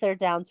vocals, their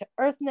down to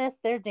earthness,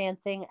 their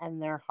dancing,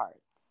 and their hearts.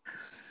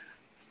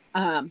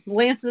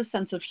 Lance's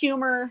sense of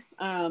humor.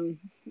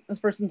 This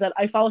person said,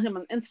 I follow him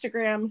on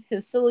Instagram.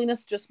 His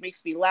silliness just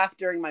makes me laugh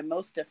during my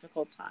most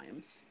difficult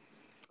times.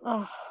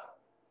 Oh.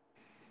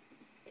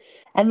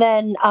 And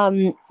then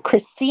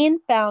Christine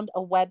found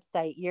a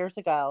website years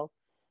ago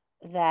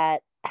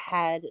that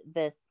had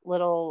this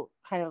little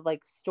kind of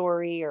like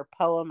story or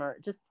poem or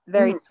just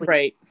very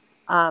sweet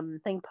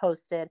thing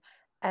posted.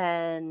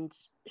 And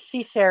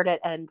she shared it,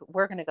 and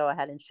we're going to go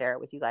ahead and share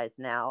it with you guys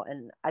now.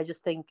 And I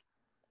just think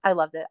I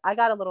loved it. I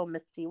got a little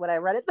misty when I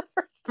read it the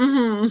first time.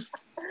 Mm-hmm.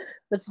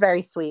 It's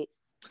very sweet.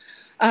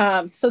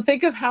 So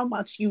think of how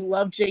much you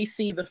loved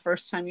JC the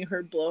first time you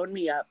heard Blowing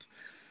Me Up.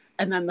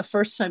 And then the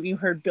first time you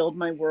heard Build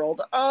My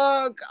World.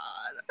 Oh,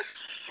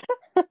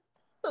 God.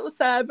 So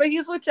sad. But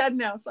he's with Jen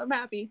now, so I'm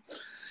happy.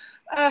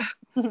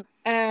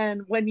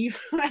 And when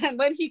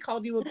he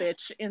called you a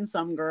bitch in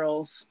Some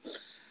Girls.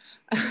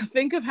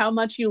 Think of how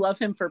much you love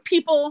him for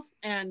people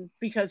and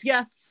because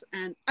yes,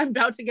 and I'm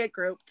about to get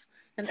groped.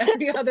 And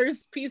every other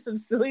piece of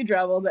silly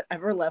drabble that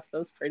ever left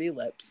those pretty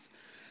lips.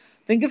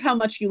 Think of how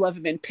much you love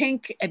him in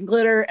pink and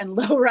glitter and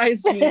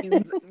low-rise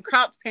jeans and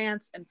crop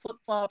pants and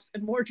flip-flops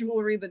and more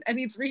jewelry than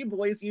any 3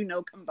 boys you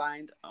know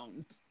combined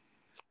owned.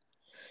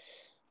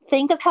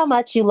 Think of how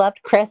much you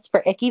loved Chris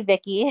for Icky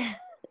Vicky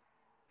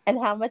and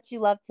how much you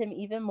loved him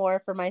even more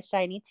for My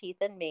Shiny Teeth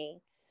and Me.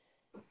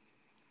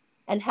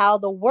 And how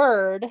the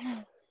word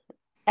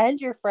and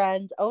your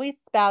friends always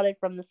spouted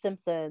from The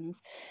Simpsons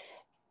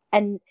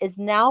and is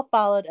now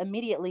followed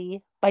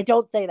immediately by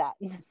Don't Say That.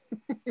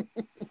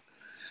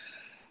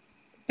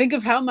 Think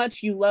of how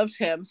much you loved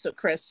him, so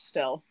Chris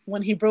still,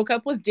 when he broke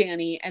up with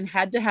Danny and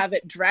had to have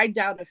it dragged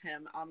out of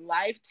him on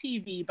live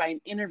TV by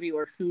an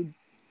interviewer who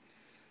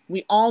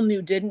we all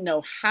knew didn't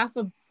know half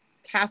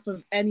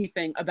of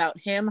anything about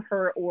him,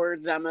 her, or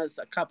them as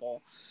a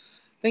couple.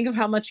 Think of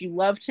how much you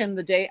loved him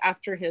the day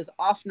after his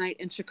off night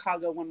in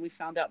Chicago when we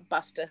found out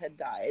Busta had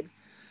died.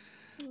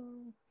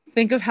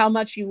 Think of how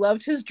much you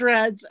loved his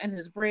dreads and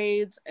his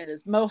braids and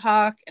his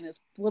mohawk and his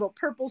little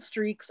purple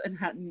streaks and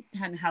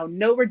how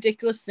no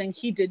ridiculous thing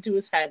he did to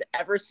his head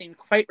ever seemed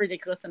quite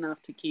ridiculous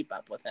enough to keep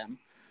up with him.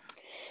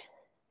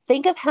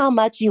 Think of how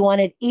much you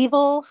wanted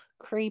evil,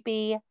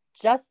 creepy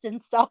Justin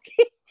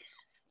stalking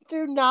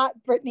through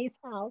not Brittany's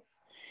house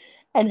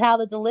and how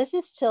the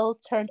delicious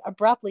chills turned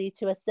abruptly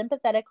to a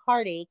sympathetic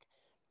heartache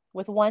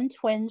with one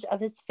twinge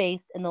of his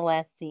face in the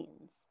last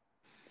scenes.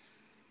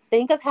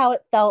 Think of how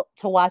it felt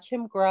to watch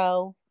him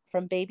grow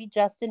from baby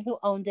Justin who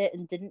owned it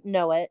and didn't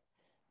know it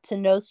to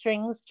No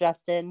Strings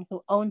Justin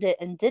who owned it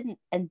and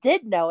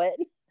did know it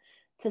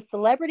to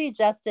celebrity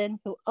Justin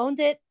who owned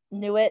it,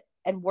 knew it,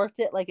 and worked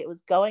it like it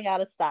was going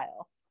out of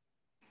style.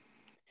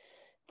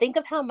 Think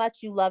of how much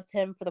you loved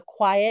him for the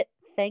quiet,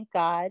 thank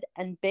God,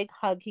 and big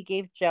hug he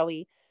gave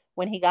Joey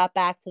when he got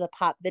back to the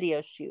pop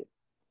video shoot.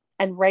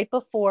 And right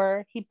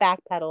before he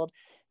backpedaled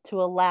to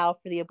allow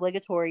for the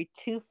obligatory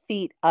 2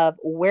 feet of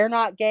we're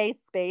not gay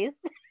space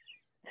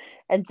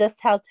and just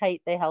how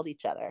tight they held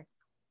each other.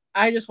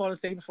 I just want to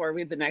say before I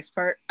read the next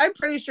part, I'm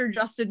pretty sure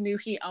Justin knew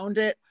he owned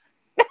it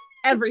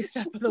every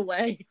step of the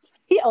way.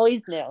 He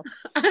always knew.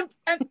 I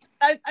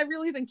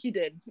really think he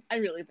did.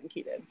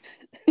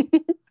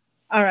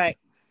 All right.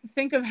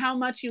 Think of how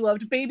much you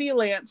loved baby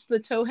Lance, the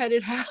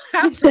tow-headed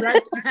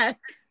half-redneck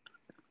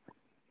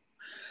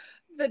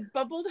that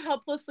bubbled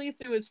helplessly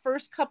through his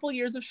first couple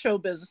years of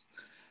showbiz,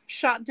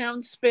 shot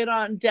down, spit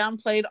on,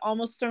 downplayed,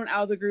 almost thrown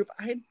out of the group.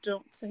 I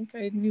don't think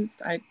I knew.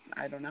 I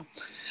don't know.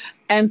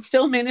 And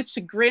still managed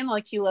to grin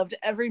like he loved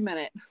every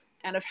minute.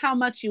 And of how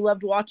much you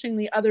loved watching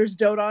the others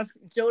dote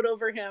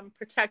over him,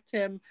 protect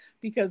him,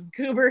 because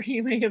goober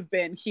he may have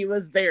been, he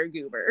was their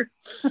goober.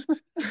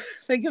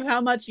 Think of how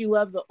much you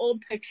love the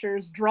old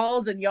pictures,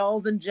 draws and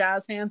yalls and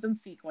jazz hands and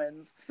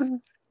sequins,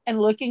 and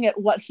looking at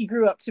what he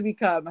grew up to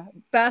become.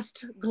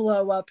 Best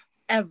glow up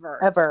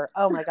ever.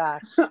 Oh my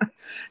gosh.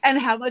 And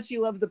how much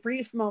you love the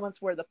brief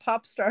moments where the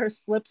pop star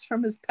slips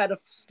from his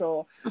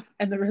pedestal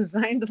and the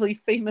resignedly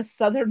famous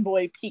Southern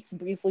boy peeks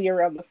briefly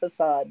around the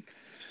facade.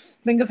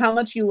 Think of how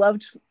much you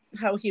loved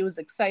how he was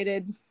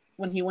excited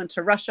when he went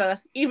to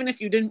Russia, even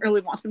if you didn't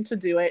really want him to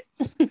do it.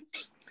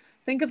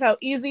 Think of how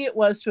easy it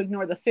was to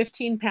ignore the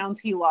 15 pounds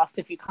he lost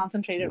if you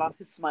concentrated on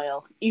his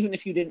smile, even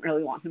if you didn't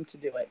really want him to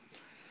do it.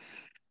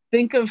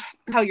 Think of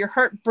how your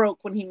heart broke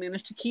when he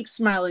managed to keep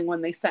smiling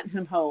when they sent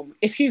him home,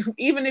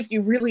 even if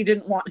you really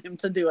didn't want him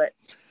to do it.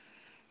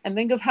 And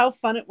think of how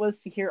fun it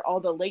was to hear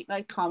all the late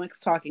night comics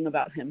talking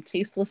about him,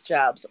 tasteless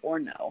jabs or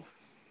no.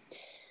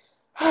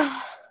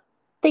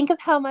 Think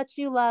of how much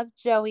you love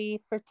Joey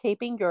for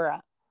taping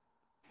Europe.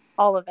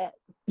 All of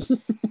it.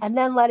 And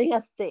then letting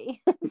us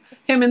see.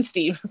 Him and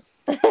Steve.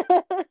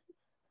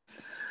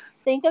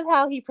 Think of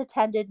how he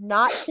pretended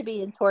not to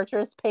be in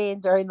torturous pain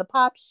during the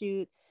pop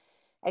shoot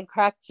and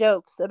cracked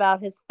jokes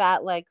about his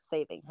fat legs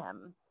saving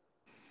him.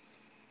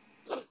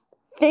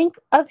 Think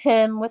of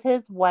him with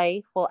his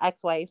wife, well,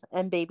 ex-wife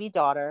and baby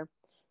daughter.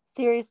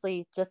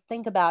 Seriously, just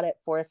think about it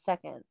for a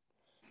second.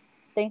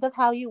 Think of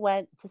how you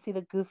went to see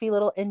the goofy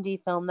little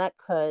indie film that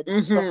could,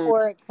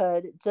 before it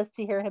could, just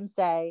to hear him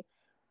say,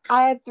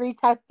 I have 3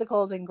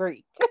 testicles in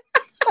Greek.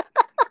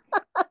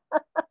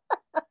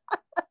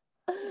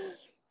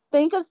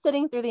 Think of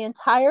sitting through the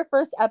entire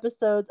first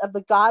episodes of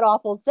the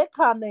god-awful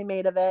sitcom they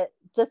made of it,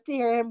 just to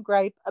hear him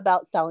gripe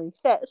about selling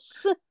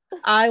fish.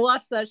 I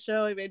watched that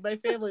show. I made my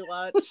family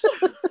watch.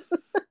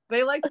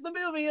 They liked the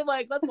movie. I'm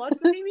like, let's watch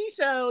the TV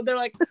show. They're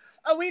like,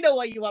 oh, we know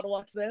why you want to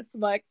watch this.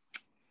 I'm like,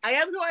 I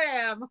am who I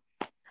am.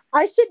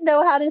 I should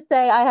know how to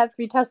say I have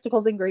 3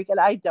 testicles in Greek, and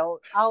I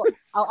don't. I'll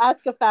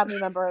ask a family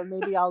member, and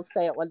maybe I'll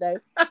say it one day.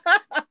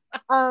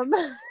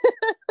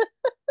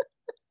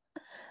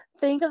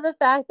 Think of the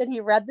fact that he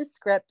read the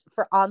script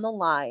for On the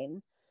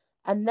Line,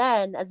 and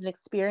then, as an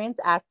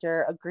experienced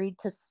actor, agreed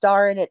to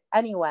star in it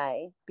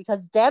anyway,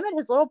 because damn it,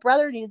 his little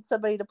brother needs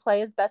somebody to play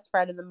his best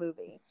friend in the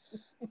movie.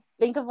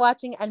 Think of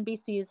watching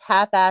NBC's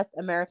half-assed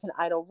American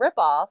Idol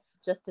ripoff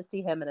just to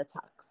see him in a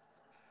tux.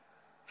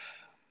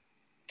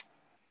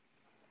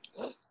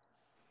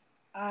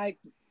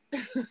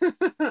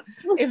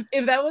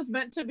 If that was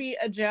meant to be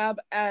a jab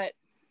at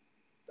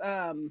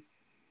and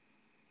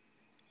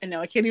no,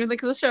 I can't even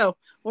think of the show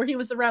where he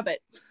was the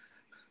rabbit.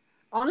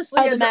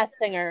 Honestly, The Masked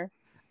Singer.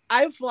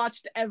 I've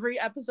watched every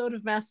episode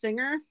of Masked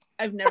Singer.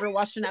 I've never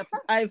watched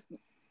I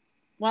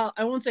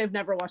won't say I've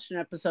never watched an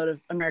episode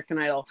of American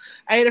Idol.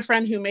 I had a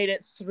friend who made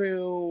it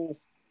through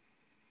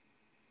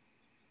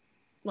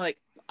like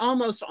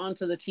almost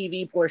onto the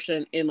TV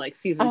portion in like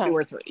season 2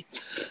 or 3.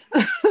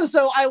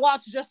 So I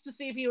watched just to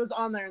see if he was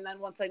on there, and then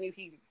once I knew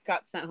he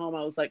got sent home,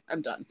 I was like,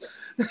 I'm done.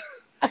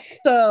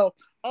 So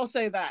I'll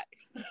say that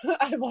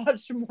I've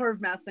watched more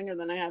of Masked Singer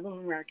than I have of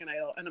American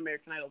Idol, and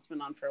American Idol's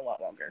been on for a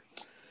lot longer.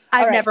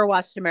 I've never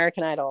watched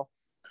American Idol.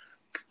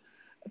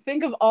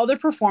 Think of all the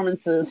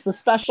performances, the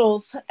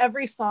specials,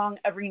 every song,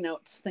 every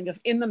note. Think of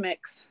In the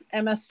Mix,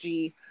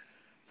 MSG,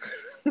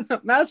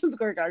 Madison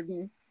Square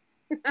Garden,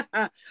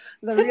 The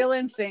Real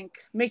NSYNC,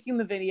 Making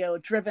the Video,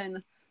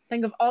 Driven.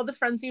 Think of all the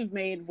friends you've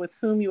made with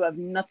whom you have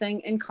nothing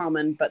in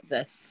common but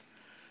this.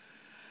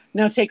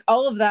 Now take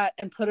all of that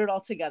and put it all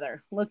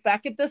together. Look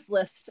back at this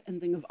list and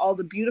think of all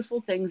the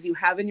beautiful things you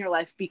have in your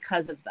life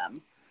because of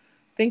them.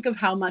 Think of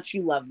how much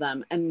you love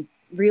them and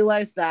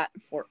realize that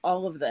for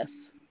all of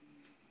this,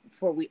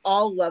 for we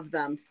all love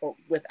them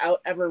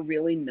without ever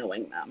really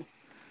knowing them.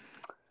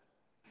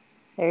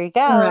 There you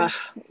go.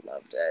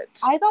 Loved it.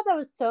 I thought that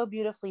was so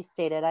beautifully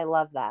stated. I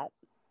love that.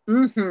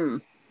 Mm-hmm.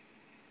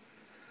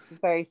 It's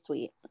very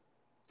sweet.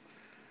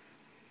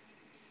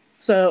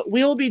 So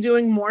we will be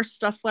doing more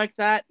stuff like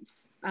that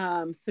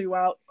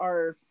throughout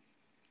our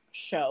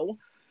show.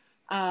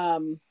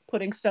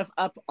 Putting stuff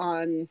up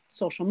on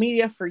social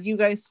media for you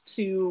guys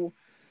to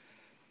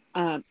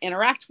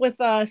interact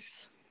with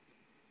us.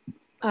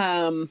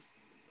 I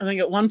think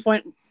at one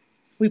point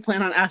we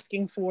plan on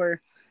asking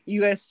for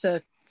you guys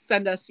to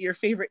send us your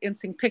favorite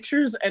NSYNC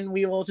pictures, and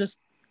we will just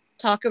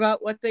talk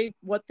about what they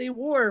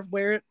wore,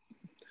 where it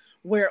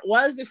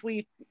was, if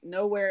we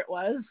know where it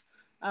was,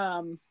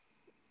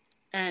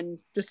 and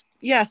just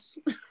yes.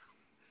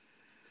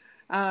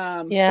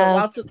 So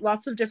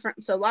lots of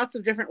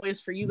different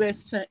ways for you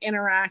guys to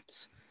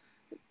interact,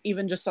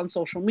 even just on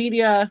social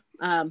media.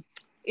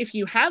 If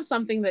you have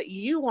something that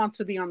you want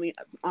to be on the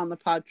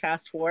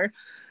podcast for,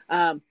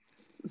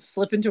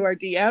 slip into our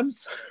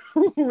DMs.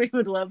 We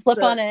would love to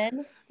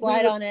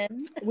slide on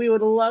in. We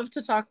would love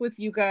to talk with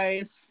you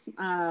guys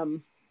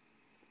on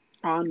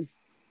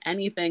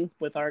anything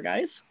with our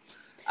guys.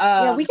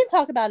 Yeah, we can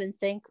talk about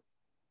NSYNC,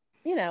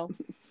 for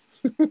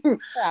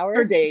hours.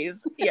 For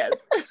days.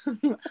 Yes.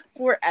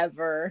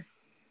 Forever.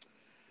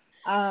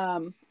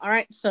 All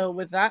right, so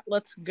with that,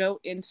 let's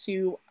go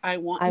into I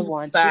Want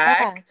You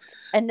Back.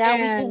 And now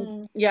we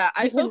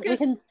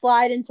can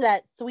slide into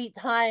that sweet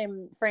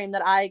time frame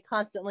that I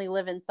constantly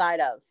live inside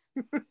of.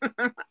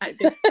 I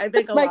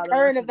think a my lot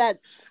current of us,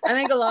 events. I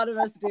think a lot of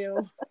us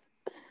do.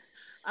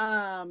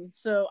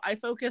 So I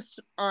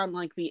focused on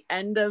like the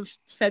end of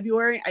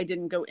February. I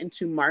didn't go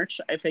into March.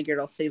 I figured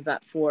I'll save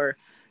that for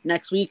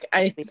next week.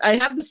 I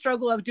have the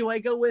struggle of, do I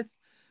go with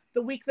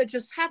the week that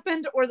just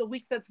happened or the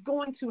week that's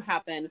going to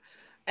happen?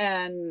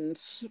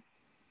 And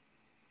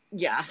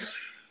yeah.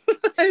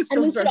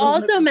 And we should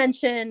also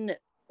mention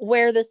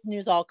where this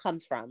news all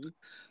comes from.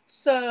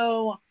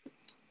 So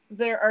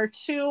there are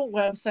 2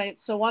 websites.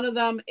 So one of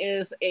them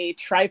is a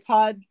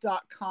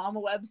tripod.com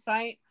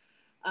website.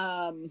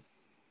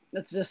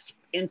 That's just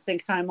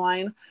NSYNC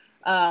timeline.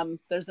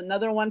 There's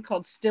another one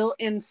called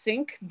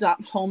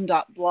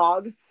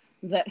stillinsync.home.blog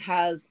that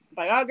has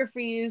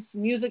biographies,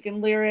 music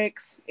and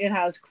lyrics. It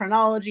has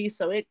chronology,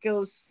 so it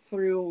goes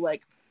through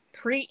like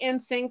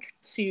pre-NSYNC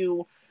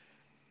to,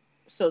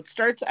 so it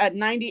starts at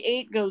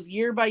 98, goes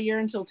year by year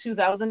until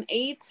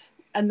 2008,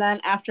 and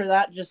then after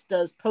that just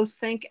does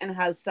post-sync and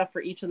has stuff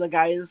for each of the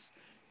guys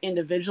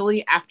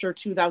individually after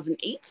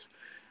 2008.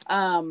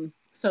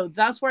 So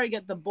that's where I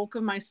get the bulk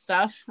of my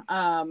stuff.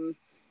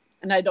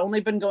 and I'd only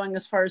been going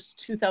as far as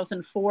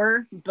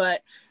 2004,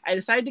 but I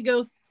decided to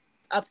go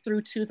up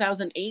through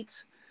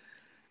 2008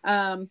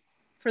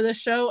 for this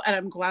show, and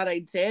I'm glad I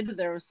did.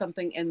 There was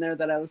something in there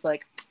that I was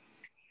like,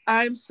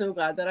 I'm so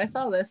glad that I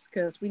saw this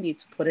because we need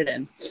to put it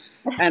in,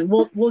 and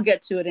we'll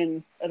get to it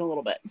in a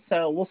little bit.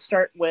 So we'll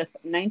start with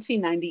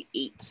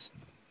 1998.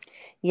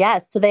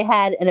 Yes, so they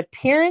had an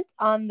appearance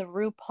on the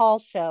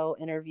RuPaul show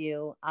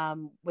interview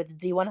with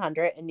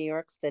Z100 in New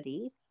York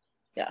City.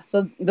 Yeah,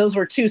 so those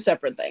were two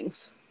separate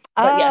things.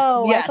 But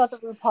yes. I thought the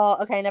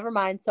RuPaul. Okay, never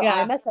mind. So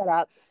I messed that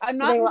up. I'm so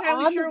not they were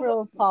entirely on sure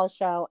the RuPaul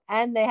show,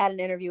 and they had an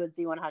interview with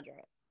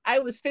Z100. I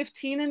was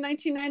 15 in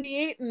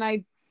 1998, and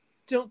I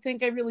don't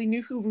think I really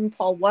knew who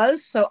RuPaul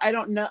was, so I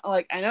don't know.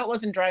 Like, I know it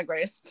wasn't Drag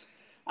Race,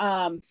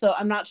 so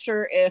I'm not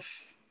sure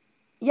if.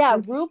 Yeah,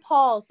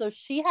 RuPaul. So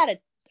she had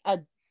a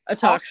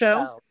talk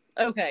show.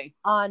 Okay.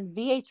 On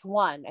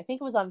VH1, I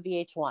think it was on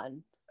VH1.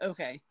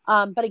 Okay.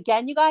 But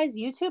again, you guys,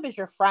 YouTube is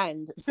your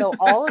friend. So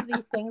all of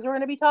these things we're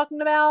going to be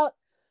talking about,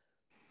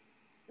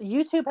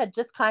 YouTube had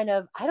just kind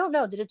of, I don't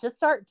know, did it just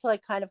start to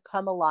like kind of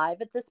come alive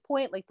at this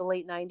point, like the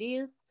late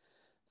 90s?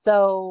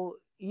 So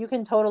you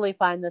can totally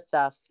find this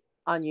stuff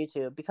on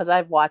YouTube because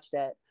I've watched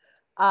it.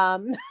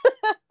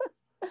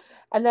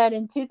 And then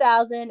in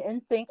 2000,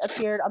 NSYNC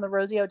appeared on the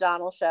Rosie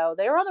O'Donnell show.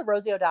 They were on the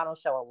Rosie O'Donnell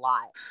show a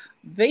lot.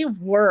 They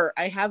were.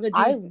 I have a.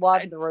 I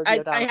love the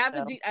Rosie O'Donnell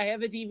show. I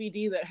have a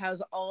DVD that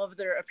has all of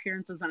their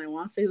appearances, and I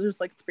want to say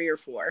there's like 3 or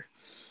 4.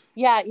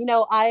 Yeah, you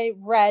know, I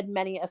read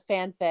many a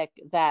fanfic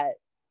that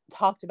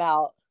talked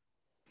about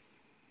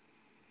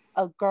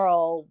a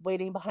girl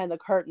waiting behind the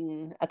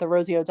curtain at the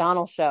Rosie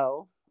O'Donnell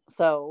show.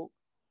 So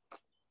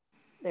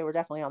they were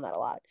definitely on that a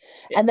lot.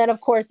 Yeah. And then, of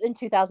course, in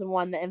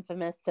 2001, the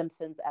infamous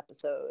Simpsons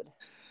episode.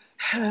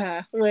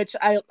 Which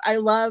I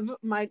love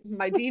my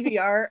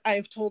DVR.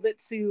 I've told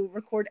it to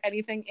record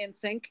anything in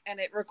sync, and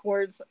it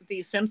records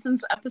the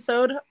Simpsons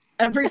episode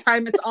every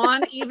time it's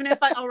on, even if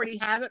I already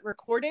have it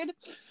recorded.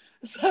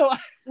 So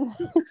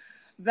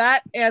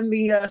that and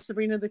the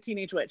Sabrina the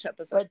Teenage Witch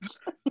episode.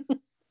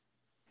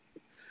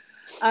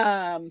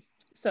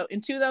 So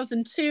in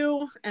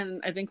 2002, and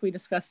I think we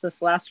discussed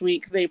this last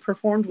week, they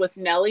performed with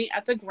Nelly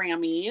at the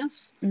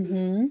Grammys.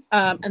 Mm-hmm.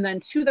 And then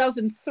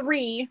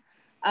 2003,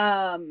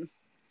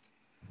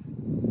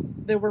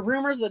 there were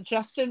rumors that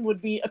Justin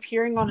would be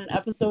appearing on an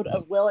episode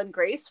of Will and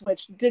Grace,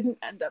 which didn't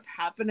end up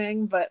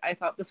happening, but I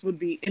thought this would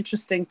be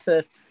interesting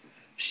to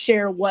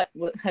share what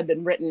had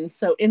been written.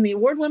 So in the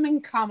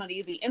award-winning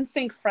comedy, the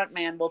NSYNC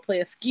frontman will play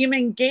a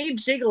scheming gay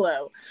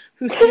gigolo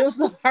who steals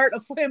the heart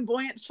of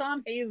flamboyant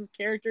Sean Hayes'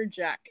 character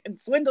Jack and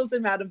swindles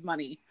him out of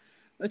money.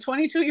 The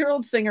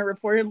 22-year-old singer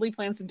reportedly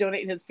plans to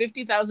donate his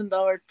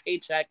 $50,000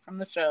 paycheck from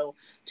the show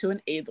to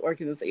an AIDS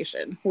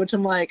organization, which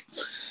I'm like,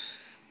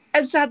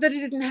 I'm sad that it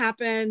didn't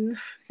happen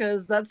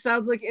because that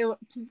sounds like it.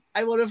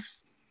 I would have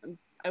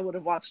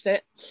watched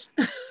it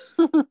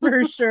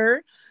for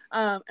sure,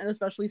 and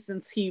especially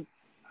since he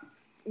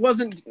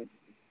wasn't,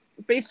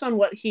 based on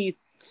what he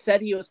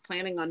said he was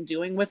planning on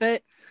doing with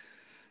it,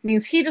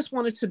 means he just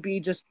wanted to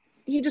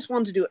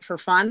do it for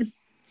fun.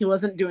 He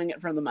wasn't doing it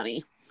for the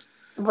money,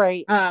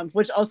 right?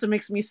 Which also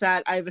makes me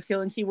sad. I have a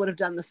feeling he would have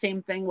done the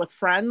same thing with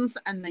Friends,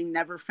 and they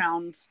never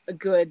found a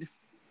good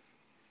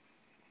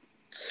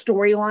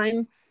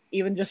storyline,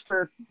 even just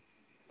for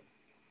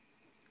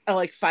a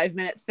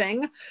 5-minute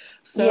thing.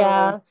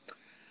 So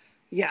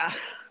yeah.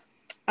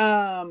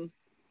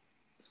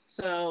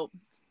 So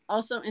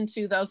also in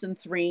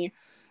 2003,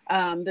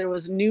 there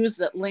was news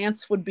that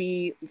Lance would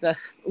be the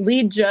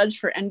lead judge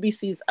for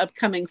NBC's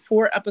upcoming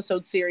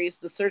 4-episode series,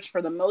 The Search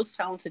for the Most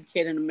Talented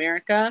Kid in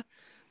America,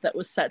 that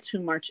was set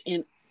to March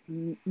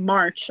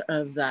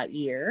of that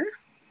year.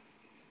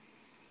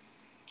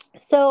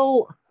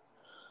 So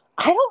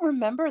I don't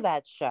remember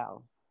that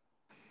show.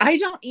 I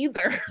don't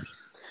either.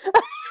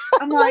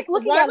 I'm like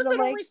why was it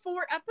only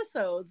 4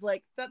 episodes?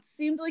 Like, that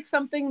seemed like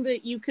something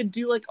that you could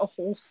do like a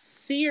whole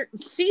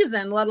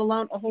season, let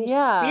alone a whole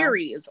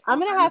series. I'm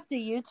going to have to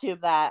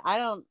YouTube that. I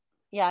don't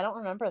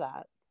remember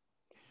that.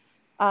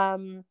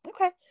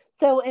 Okay.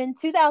 So in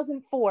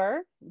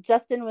 2004,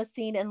 Justin was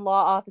seen in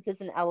law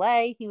offices in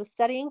LA. He was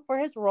studying for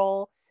his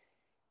role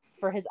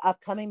for his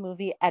upcoming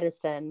movie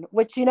Edison,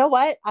 which, you know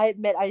what? I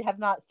admit I have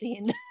not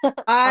seen.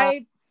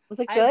 Was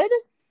it good?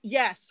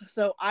 Yes.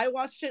 So I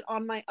watched it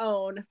on my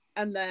own,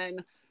 and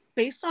then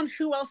based on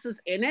who else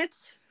is in it.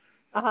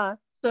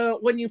 So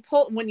when you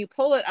pull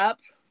it up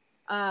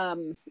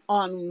on,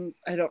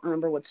 I don't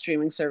remember what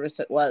streaming service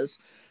it was,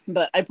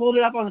 but I pulled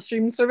it up on a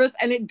streaming service,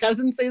 and it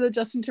doesn't say that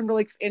Justin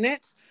Timberlake's in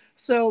it.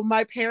 So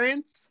my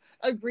parents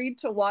agreed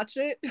to watch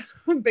it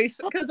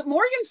because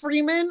Morgan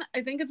Freeman,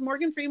 I think it's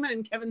Morgan Freeman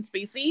and Kevin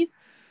Spacey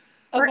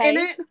are in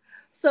it.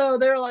 So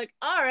they're like,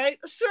 all right,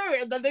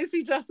 sure. And then they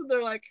see Justin,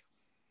 they're like,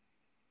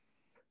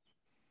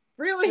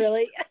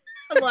 really?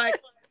 I'm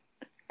like,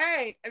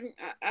 hey,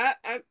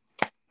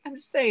 I'm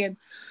just saying.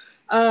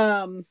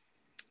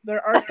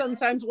 There are some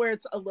times where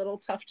it's a little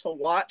tough to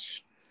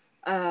watch.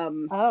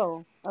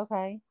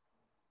 Okay.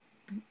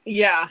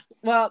 Yeah.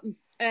 Well,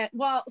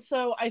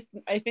 so I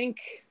think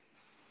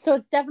So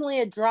it's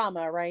definitely a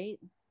drama, right?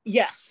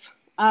 Yes.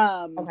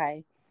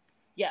 Okay.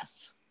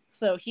 Yes.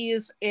 So he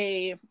is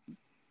a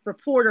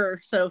reporter.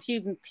 So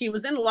he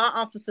was in law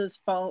offices.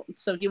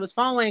 So he was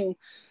following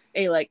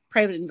a like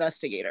private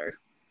investigator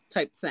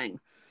type thing.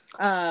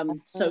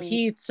 So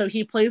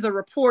he plays a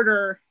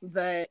reporter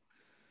that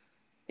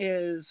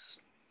is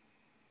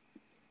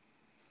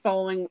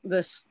following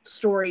this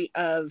story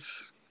of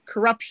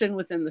corruption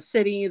within the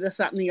city, this,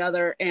 that, and the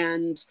other,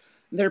 and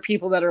there are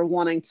people that are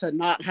wanting to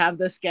not have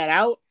this get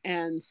out,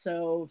 and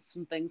so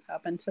some things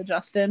happen to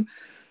Justin.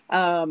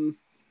 One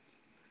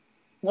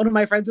of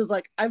my friends is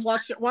like, I've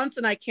watched it once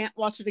and I can't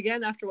watch it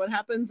again after what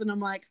happens, and I'm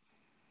like,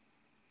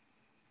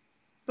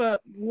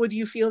 but would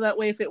you feel that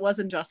way if it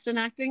wasn't Justin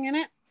acting in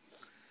it?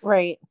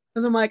 Right.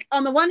 Because I'm like,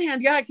 on the one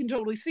hand, yeah, I can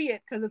totally see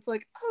it because it's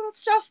like, oh,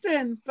 that's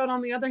Justin, but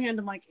on the other hand,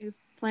 I'm like, he's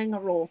playing a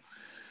role.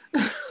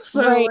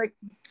 So right. like,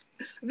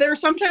 there are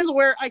sometimes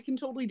where I can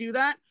totally do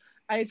that.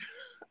 I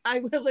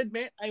will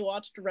admit I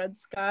watched Red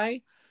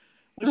Sky,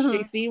 which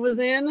JC was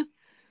in,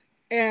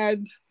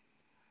 and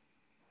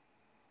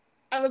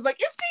I was like,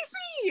 it's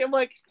JC. I'm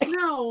like,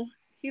 no,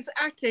 he's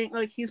acting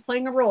like he's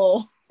playing a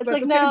role. It's But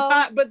like,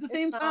 at the no,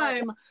 same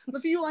time, not. the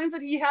few lines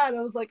that he had,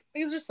 I was like,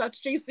 these are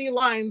such JC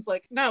lines.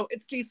 Like, no,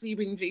 it's JC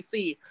being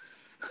JC.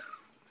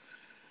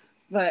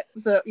 But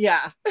so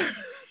yeah.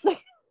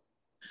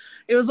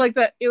 It was like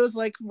that. It was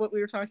like what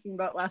we were talking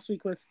about last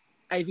week with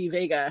Ivy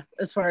Vega,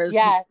 as far as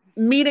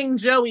meeting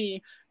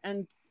Joey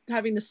and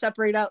having to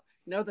separate out.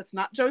 No, that's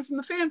not Joey from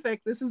the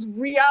fanfic. This is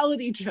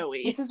reality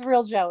Joey. This is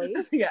real Joey.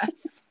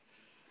 Yes.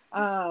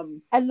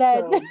 And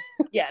then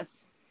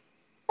yes.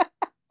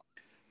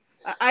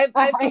 I hate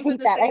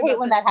that. I hate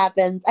when that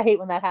happens. I hate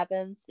when that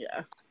happens.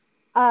 Yeah.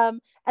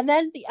 And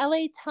then the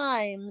LA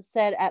Times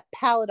said at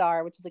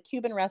Paladar, which is a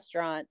Cuban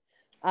restaurant,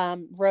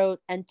 wrote,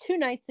 and 2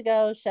 nights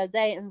ago,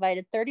 Chazé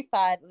invited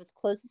 35 of his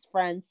closest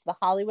friends to the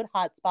Hollywood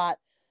hotspot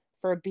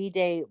for a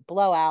B-Day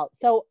blowout.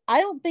 So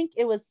I don't think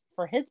it was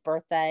for his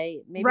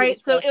birthday. Maybe right. it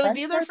was so it was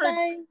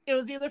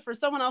either for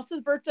someone else's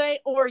birthday,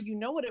 or you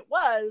know what it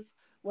was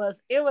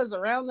it was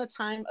around the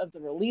time of the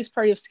release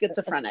party of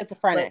Schizophrenic.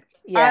 Like,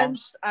 yeah.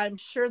 I'm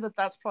sure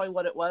that's probably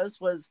what it was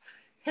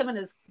him and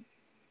his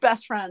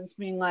best friends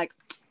being like,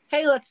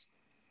 hey, let's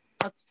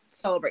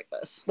celebrate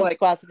this. Let's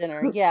go out to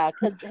dinner. Yeah,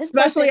 because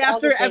especially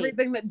after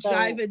everything that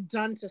Jive had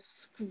done to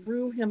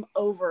screw him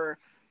over,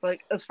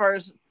 like as far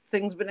as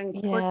things being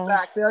pushed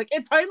back. They're like,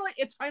 it's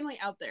finally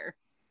out there.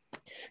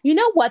 You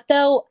know what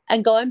though?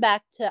 And going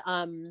back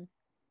to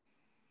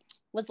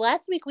was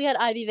last week we had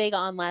Ivy Vega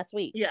on last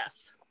week.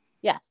 Yes.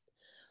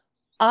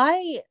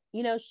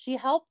 She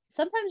helped.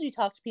 Sometimes you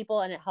talk to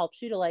people and it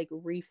helps you to like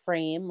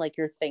reframe like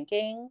your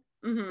thinking.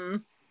 Mm-hmm.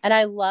 And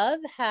I love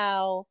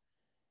how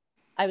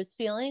I was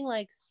feeling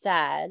like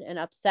sad and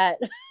upset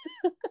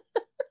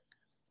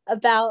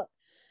about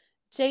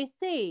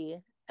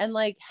JC and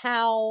like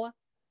how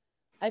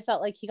I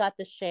felt like he got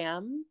the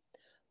sham.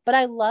 But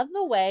I love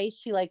the way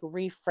she like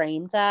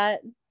reframed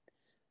that.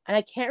 And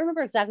I can't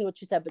remember exactly what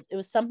she said, but it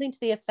was something to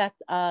the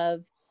effect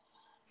of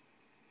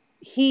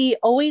he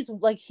always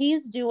like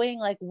he's doing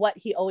like what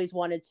he always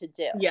wanted to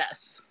do.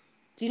 Yes.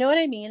 Do you know what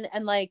I mean?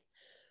 And like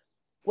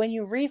when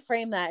you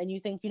reframe that and you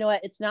think, you know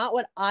what, it's not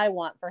what I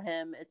want for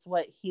him, it's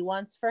what he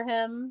wants for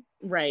him.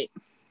 Right.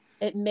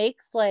 It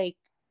makes like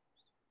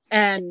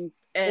and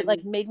it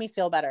like made me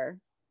feel better.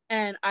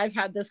 And I've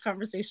had this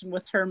conversation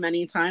with her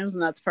many times,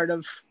 and that's part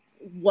of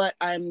what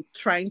I'm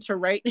trying to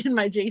write in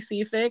my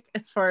JC fic,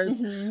 as far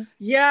as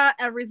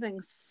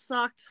everything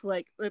sucked.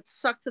 Like, it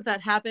sucked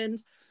that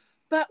happened,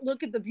 but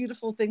look at the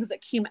beautiful things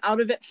that came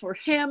out of it for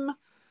him.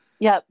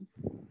 Yep.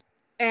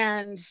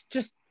 And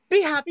just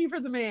be happy for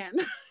the man.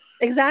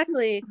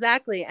 Exactly.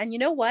 And you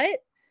know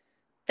what?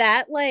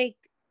 That like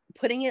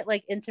putting it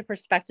like into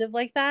perspective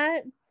like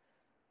that,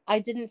 I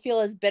didn't feel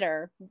as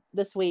bitter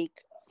this week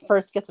for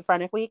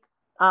Schizophrenic Week.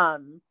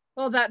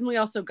 Well, that, and we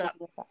also got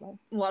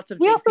lots of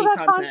we JC also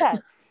got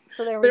content.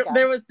 So there we go.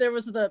 There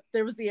was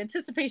the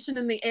anticipation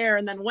in the air,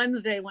 and then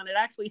Wednesday when it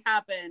actually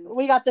happened,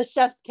 we got the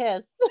chef's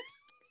kiss.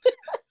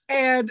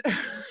 And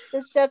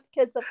the chef's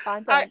kiss of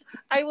content.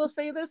 I will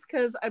say this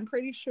because I'm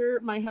pretty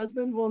sure my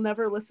husband will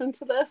never listen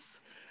to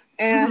this.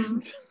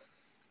 And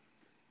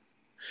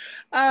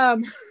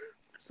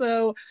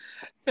so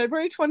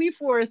February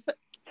 24th,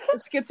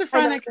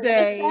 Schizophrenic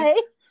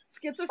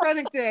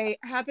Day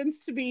happens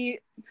to be,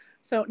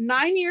 so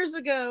 9 years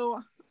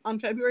ago on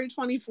February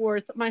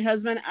 24th, my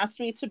husband asked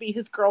me to be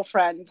his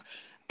girlfriend,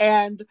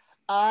 and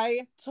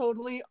I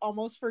totally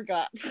almost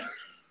forgot.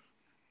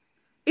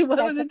 It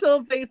wasn't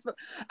until Facebook.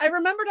 I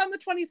remembered on the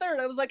 23rd.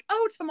 I was like,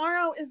 oh,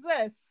 tomorrow is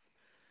this.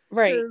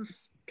 Right.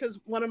 Because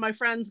one of my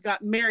friends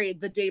got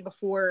married the day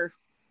before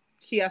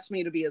he asked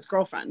me to be his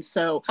girlfriend.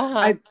 So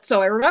I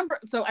remembered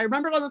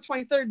on the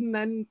 23rd, and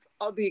then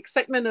all the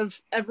excitement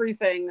of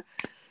everything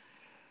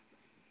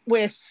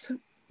with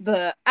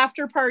the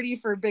after party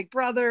for Big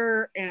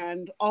Brother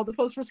and all the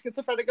posts for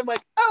Schizophrenic. I'm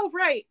like, oh,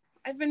 right.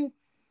 I've been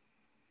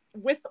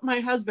with my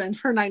husband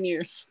for 9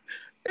 years.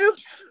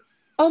 Oops.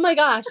 Oh my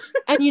gosh.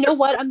 And you know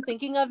what I'm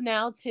thinking of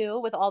now too,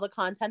 with all the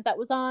content that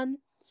was on?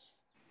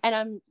 And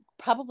I'm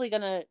probably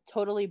going to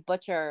totally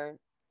butcher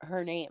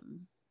her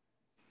name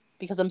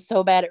because I'm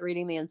so bad at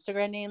reading the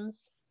Instagram names.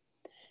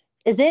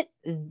 Is it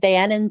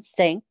Van and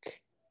Sync?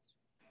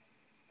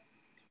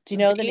 Do you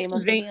know the Vein, name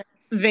of vein,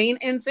 the vein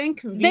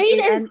NSYNC, Vein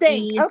and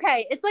Sync? VANE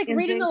Okay. It's like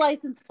reading the NSYNC.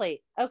 license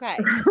plate. Okay.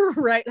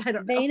 Right? I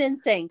don't know. Vein and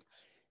Sync.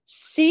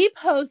 She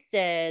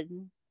posted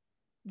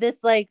this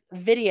like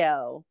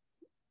video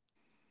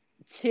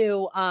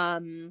to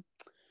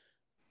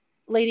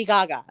Lady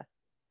Gaga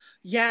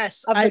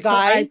Yes, of the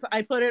guys.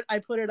 I put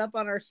it up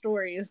on our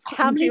stories,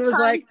 How and many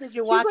times did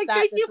you she's watch like, that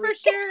thank this you for week?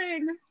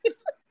 sharing.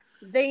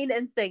 Vein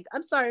and Sync.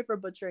 I'm sorry for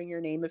butchering your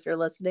name if you're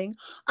listening.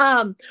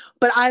 But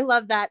I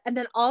love that. And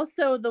then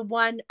also the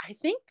one, I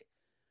think,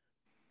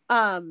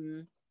 I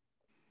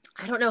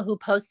don't know who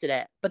posted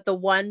it, but the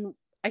one,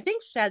 I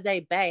think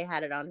Shazay Bay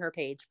had it on her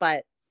page,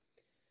 but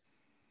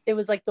it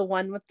was like the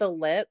one with the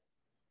lip.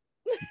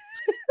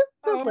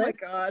 The Oh my lips.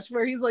 gosh,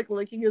 where he's like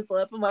licking his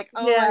lip. I'm like,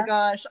 oh my Yeah.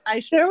 gosh.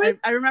 There was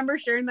I remember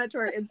sharing that to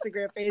our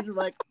Instagram page. I'm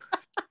like,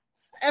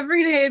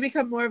 every day I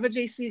become more of a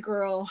JC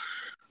girl.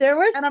 there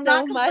was And I'm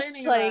so not much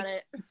complaining like about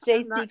it. I'm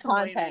JC not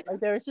complaining. content. Like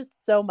there was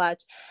just so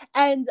much.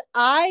 And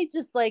I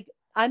just like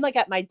I'm like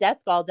at my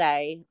desk all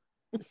day.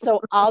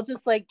 So I'll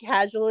just like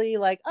casually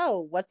like,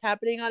 oh, what's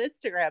happening on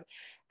Instagram?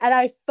 And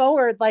I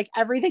forward like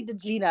everything to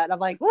Gina and I'm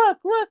like, look,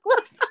 look,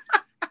 look.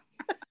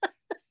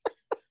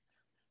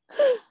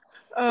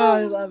 Oh,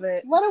 I love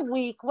it. What a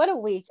week. What a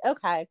week.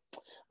 Okay.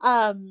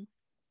 Um,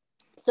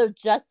 so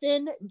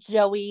Justin,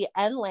 Joey,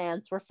 and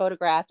Lance were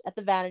photographed at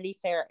the Vanity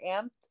Fair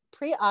Amped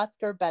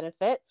pre-Oscar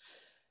benefit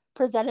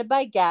presented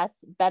by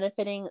guests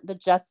benefiting the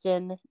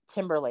Justin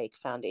Timberlake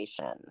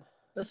Foundation.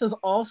 This is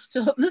all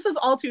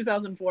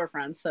 2004,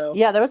 friends. So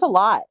Yeah, there was a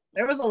lot.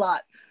 there was a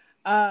lot.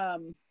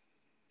 Um,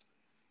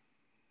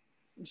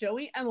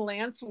 Joey and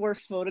Lance were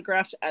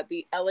photographed at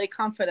the LA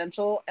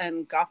Confidential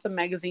and Gotham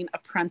Magazine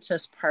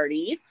Apprentice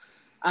Party.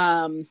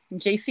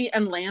 JC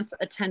and Lance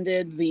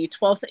attended the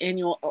 12th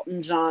annual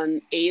Elton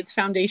John AIDS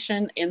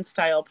Foundation In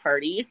Style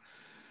Party.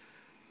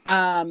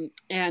 And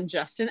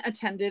Justin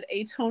attended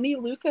a Tony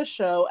Luca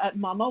show at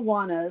Mama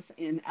Juana's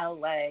in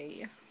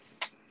LA.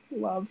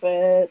 Love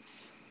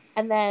it.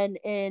 And then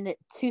in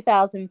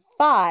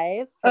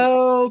 2005, from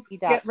Oh,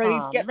 get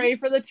MTV.com. ready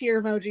for the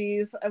tear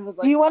emojis. I was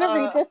Do like, you want to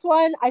read this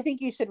one? I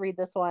think you should read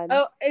this one.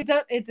 oh, it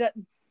does.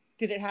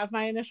 Did it have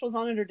my initials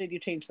on it, or did you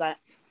change that?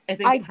 I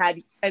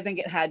think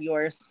it had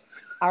yours.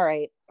 All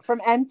right.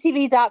 From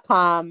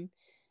MTV.com,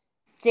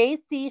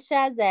 JC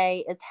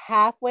Chazé is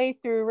halfway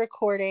through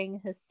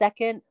recording his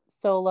second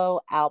solo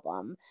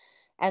album.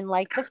 And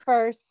like the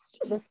first,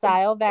 the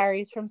style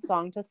varies from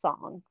song to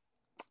song.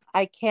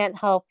 I can't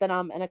help that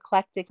I'm an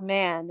eclectic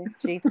man,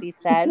 JC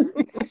said.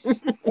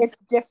 It's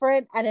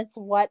different and it's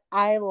what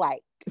I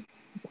like.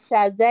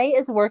 Chazé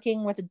is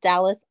working with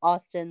Dallas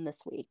Austin this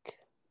week.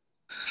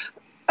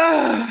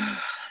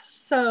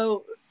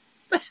 So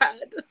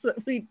sad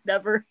that we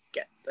never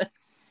get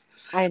this.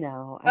 I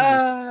know.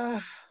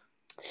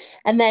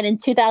 And then in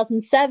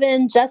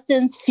 2007,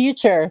 Justin's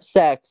Future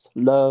Sex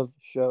Love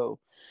Show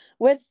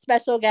with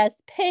special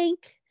guest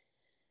Pink.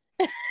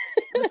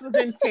 This was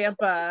in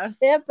Tampa.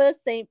 Tampa,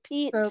 St.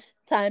 Pete,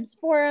 Times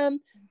Forum.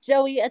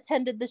 Joey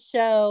attended the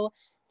show.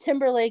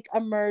 Timberlake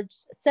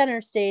emerged center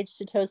stage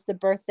to toast the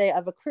birthday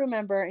of a crew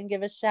member and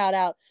give a shout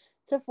out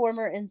to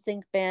former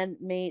NSYNC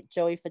bandmate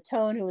Joey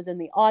Fatone, who was in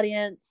the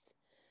audience,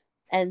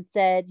 and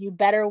said, "You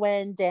better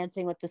win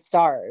Dancing with the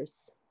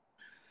Stars."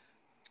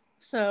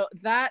 So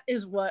that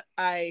is what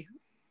I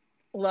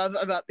love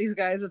about these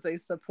guys, is they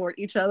support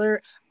each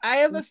other. I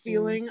have a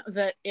feeling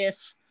that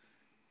if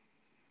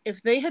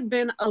they had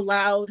been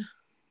allowed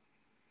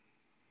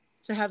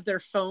to have their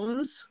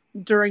phones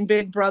during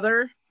Big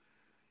Brother,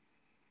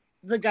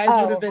 the guys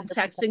would have been 100%.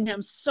 Texting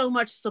him so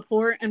much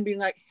support and being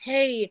like,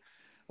 hey,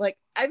 like,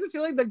 I have a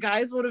feeling the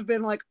guys would have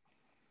been like,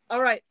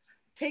 all right,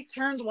 take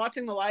turns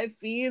watching the live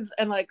feeds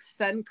and like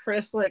send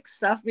Chris like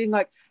stuff being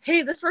like,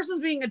 hey, this person's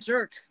being a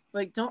jerk.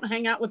 Like, don't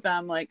hang out with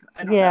them. Like,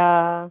 I don't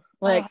know.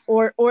 Like,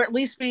 or at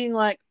least being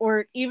like,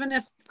 or even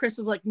if Chris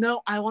is like,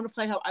 no, I want to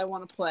play how I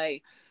want to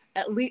play.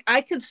 At least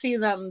I could see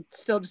them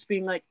still just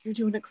being like, you're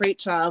doing a great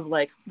job.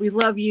 Like, we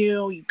love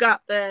you. You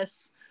got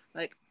this.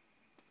 Like,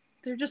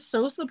 they're just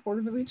so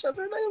supportive of each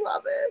other and I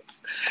love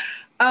it.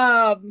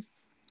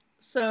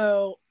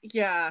 So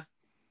yeah,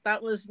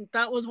 that was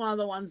one of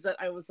the ones that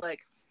I was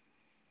like,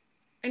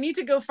 I need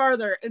to go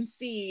farther and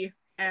see.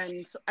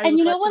 And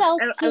you know what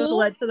else too? I was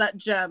led to that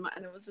gem,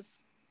 and it was just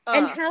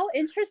and how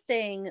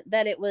interesting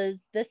that it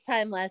was this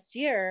time last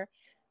year,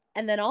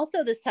 and then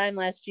also this time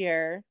last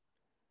year,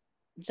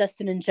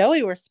 Justin and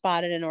Joey were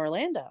spotted in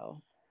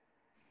Orlando.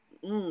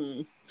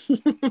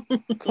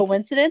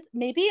 Coincidence?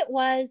 Maybe it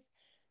was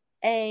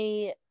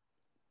a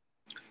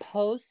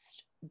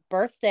post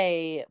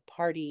birthday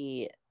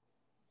party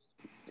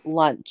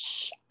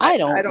lunch. I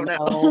don't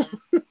know.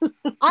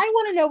 I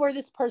want to know where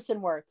this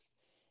person works.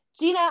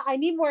 Gina, I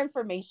need more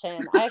information.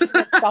 I have to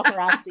get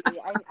stalkerazzi.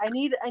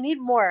 I need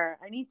more.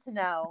 I need to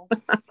know.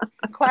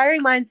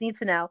 Inquiring minds need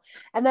to know.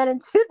 And then in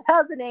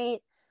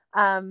 2008,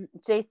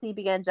 JC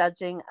began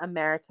judging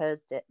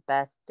America's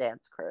Best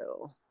Dance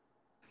Crew.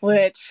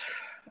 Which,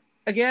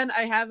 again,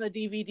 I have a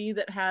DVD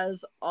that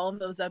has all of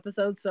those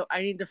episodes, so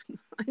I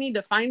need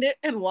to find it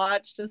and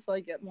watch just so I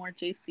get more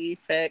JC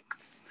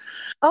fix.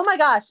 Oh my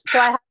gosh! So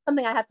I have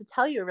something I have to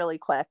tell you really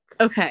quick.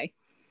 Okay.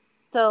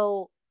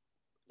 So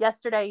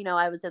yesterday,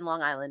 I was in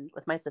Long Island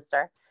with my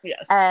sister.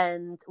 Yes.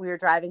 And we were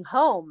driving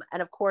home,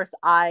 and of course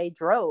I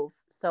drove,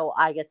 so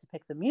I get to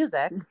pick the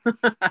music.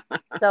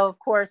 So of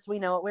course we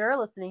know what we were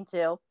listening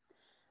to.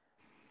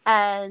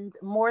 And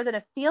More Than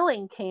a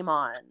Feeling came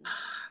on.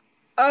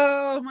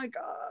 Oh my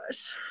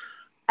gosh.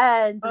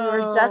 And we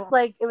were just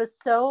like, it was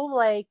so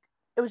like,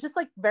 it was just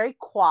like very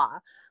qua.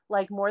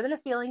 Like More Than a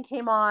Feeling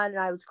came on, and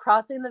I was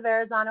crossing the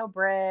Verrazano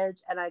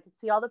Bridge, and I could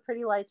see all the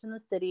pretty lights from the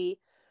city.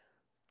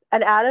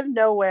 And out of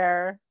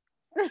nowhere,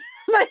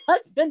 my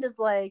husband is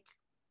like,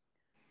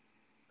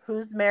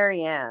 "Who's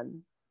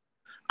Marianne?"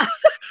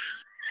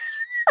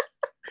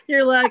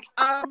 You're like,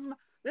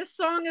 this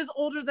song is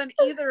older than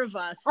either of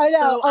us. I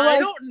know. So I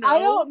don't know. I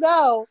don't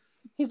know.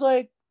 He's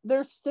like,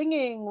 they're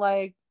singing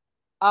like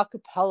a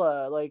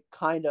cappella, like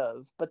kind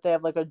of, but they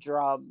have like a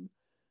drum.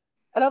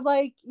 And I'm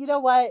like, you know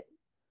what?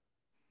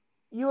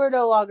 You are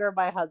no longer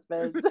my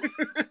husband.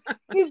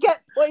 You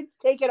get points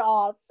taken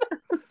off.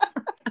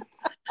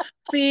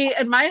 See,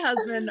 and my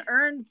husband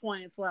earned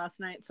points last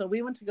night, so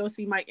we went to go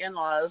see my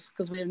in-laws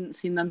because we hadn't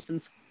seen them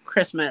since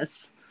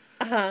Christmas.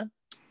 Uh-huh.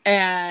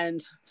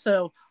 And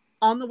so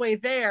on the way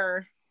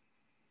there,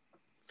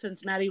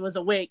 since Maddie was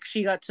awake,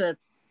 she got to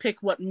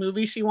pick what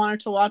movie she wanted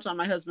to watch on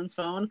my husband's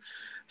phone.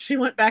 She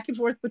went back and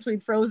forth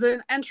between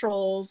Frozen and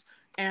Trolls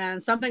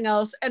and something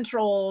else and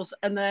Trolls,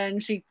 and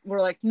then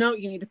we're like, no,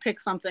 you need to pick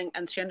something,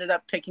 and she ended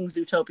up picking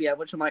Zootopia,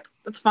 which I'm like,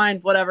 that's fine,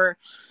 whatever.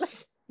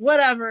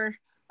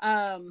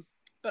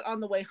 But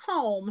on the way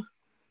home,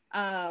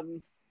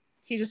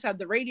 he just had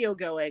the radio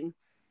going,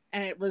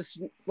 and it was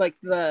like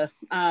the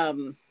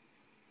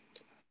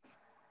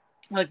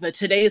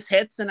today's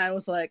hits, and I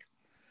was like,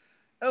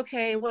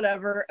 okay,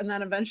 whatever. And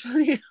then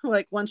eventually,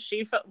 like once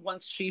she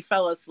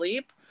fell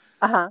asleep,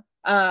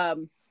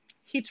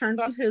 he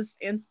turned on his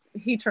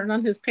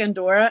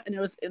Pandora, and it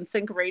was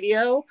NSYNC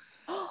radio.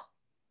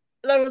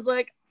 And I was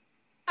like,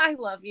 I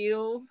love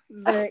you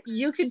that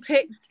you could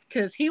pick,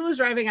 because he was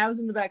driving, I was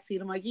in the back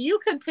seat. I'm like, you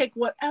could pick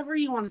whatever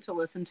you wanted to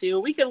listen to.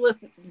 We could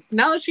listen,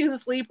 now that she's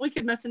asleep, we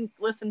could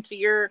listen to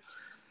your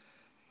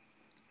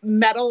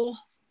metal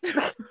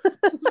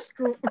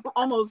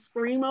almost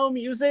screamo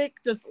music,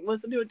 just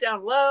listen to it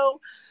down low.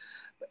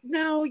 But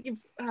no,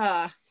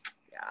 yeah.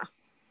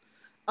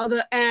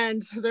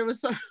 And there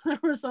was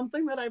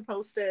something that I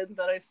posted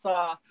that I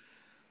saw,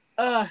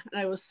 and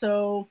I was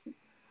so,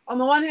 on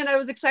the one hand I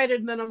was excited,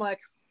 and then I'm like,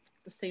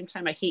 at the same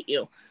time I hate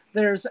you.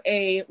 There's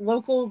a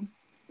local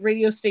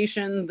radio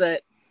station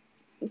that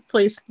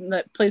plays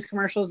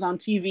commercials on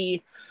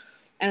TV,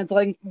 and it's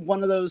like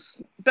one of those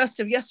best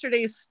of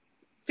yesterday's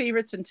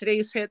favorites and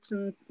today's hits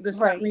and this,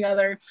 that, and the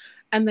other.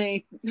 And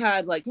they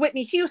had like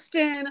Whitney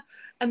Houston,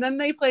 and then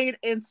they played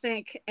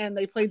NSYNC, and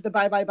they played the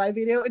Bye Bye Bye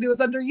video, and it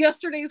was under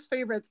yesterday's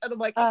favorites. And I'm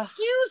like,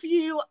 excuse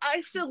you,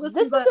 I still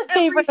listen to that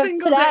every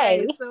single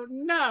day. So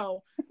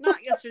no, not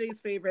yesterday's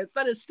favorites.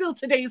 That is still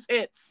today's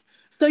hits.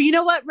 So you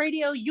know what,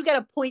 radio? You get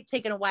a point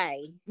taken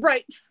away.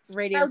 Right.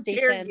 Radio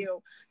station.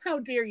 How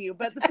dare you?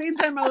 But at the same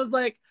time, I was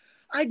like,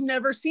 I'd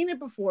never seen it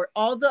before.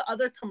 All the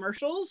other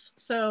commercials.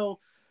 So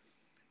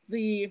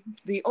the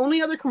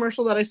only other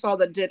commercial that I saw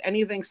that did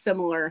anything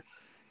similar,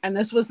 and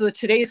this was the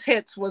today's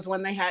hits, was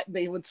when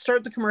they would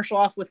start the commercial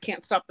off with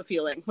Can't Stop the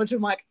Feeling, which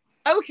I'm like,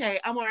 okay,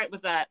 I'm all right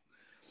with that.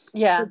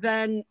 Yeah. But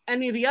then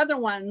any of the other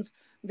ones,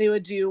 they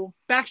would do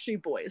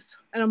Backstreet Boys.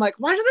 And I'm like,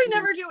 why do they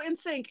never do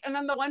NSYNC? And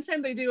then the one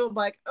time they do, I'm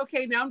like,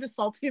 okay, now I'm just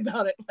salty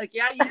about it. Like,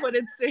 yeah, you put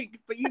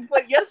NSYNC, but you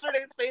put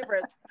yesterday's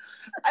favorites.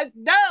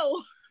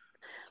 No.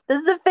 This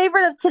is the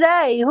favorite of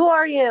today. Who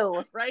are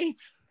you? Right.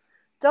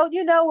 Don't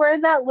you know we're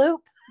in that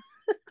loop?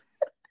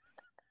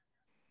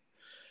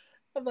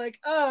 I'm like,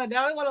 oh,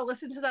 now I want to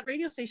listen to that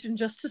radio station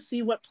just to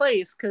see what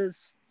plays,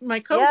 because my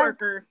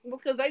coworker,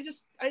 because I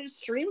just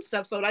stream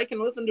stuff so that I can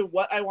listen to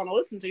what I want to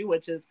listen to,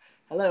 which is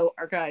hello,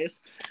 our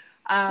guys.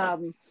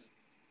 But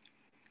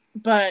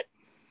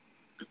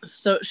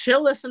so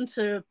she'll listen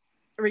to a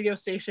radio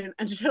station,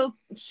 and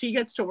she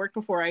gets to work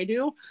before I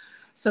do.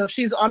 So if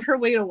she's on her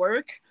way to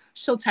work,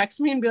 she'll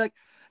text me and be like,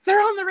 they're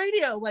on the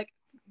radio. Like,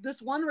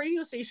 this one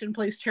radio station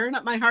plays Tearing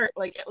Up My Heart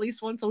like at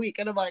least once a week.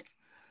 And I'm like,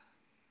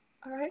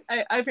 all right,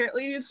 I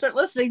apparently need to start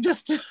listening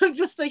just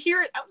to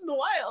hear it out in the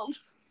wild.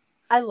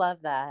 I love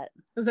that.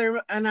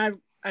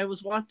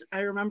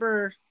 I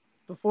remember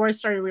before I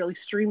started really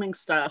streaming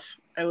stuff,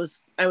 I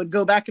would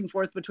go back and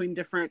forth between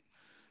different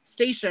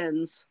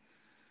stations,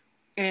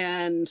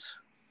 and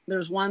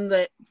there's one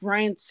that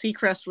Ryan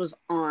Seacrest was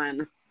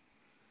on,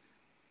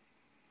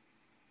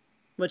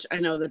 which I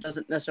know that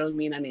doesn't necessarily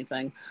mean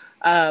anything.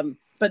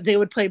 but they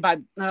would play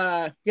Bye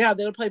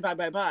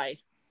Bye,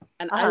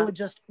 and I would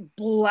just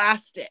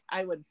blast it.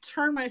 I would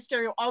turn my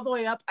stereo all the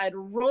way up. I'd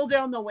roll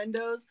down the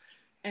windows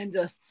and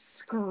just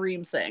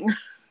scream sing.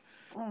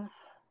 So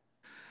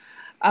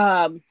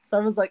I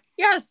was like,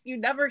 yes, you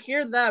never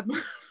hear them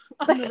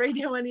on the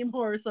radio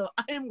anymore, so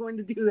I am going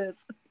to do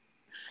this.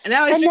 And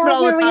now I stream it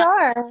all the time. We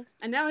are.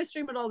 And now I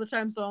stream it all the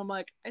time, so I'm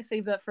like, I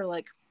save that for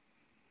like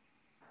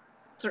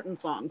certain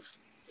songs.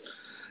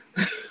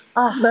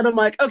 Then I'm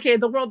like, okay,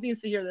 the world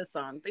needs to hear this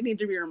song. They need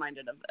to be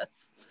reminded of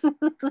this.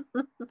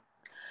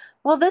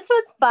 Well, this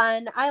was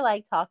fun. I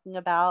like talking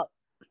about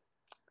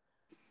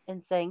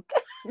NSYNC.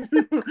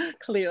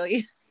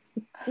 Clearly.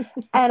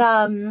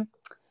 And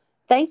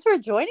thanks for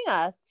joining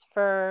us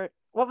for,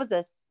 what was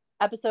this?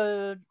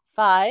 Episode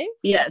 5?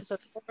 Yes.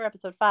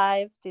 Episode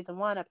 5, season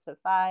 1, episode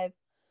 5.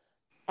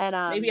 And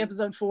maybe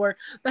episode 4.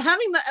 But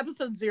having the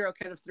episode 0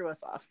 kind of threw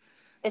us off.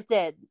 It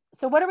did.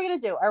 So what are we gonna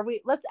do?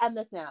 Let's end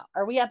this now.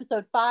 Are we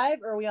episode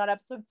 5 or are we on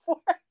episode 4?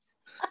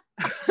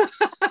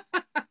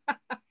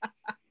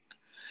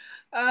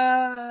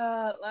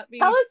 Tell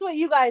us what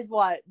you guys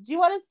want. Do you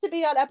want us to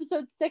be on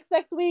episode 6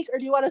 next week, or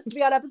do you want us to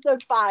be on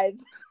episode 5?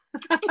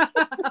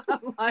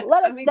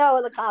 Let us know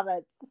in the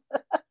comments.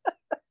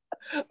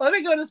 Let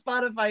me go to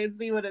Spotify and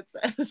see what it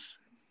says.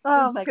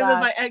 Oh my god! Because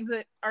if I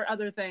exit our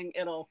other thing,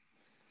 it'll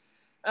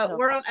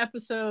we're on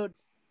episode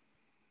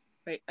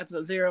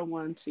 0,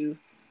 1, 2,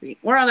 3.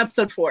 We're on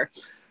episode 4.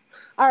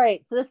 All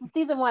right, so this is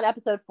season 1,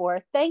 episode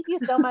 4. Thank you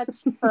so much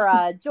for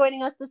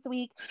joining us this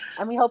week,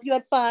 and we hope you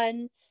had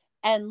fun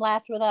and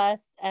laughed with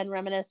us and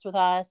reminisced with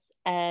us,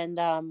 and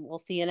we'll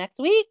see you next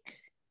week.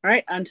 All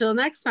right, until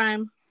next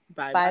time.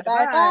 Bye.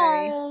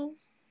 Bye.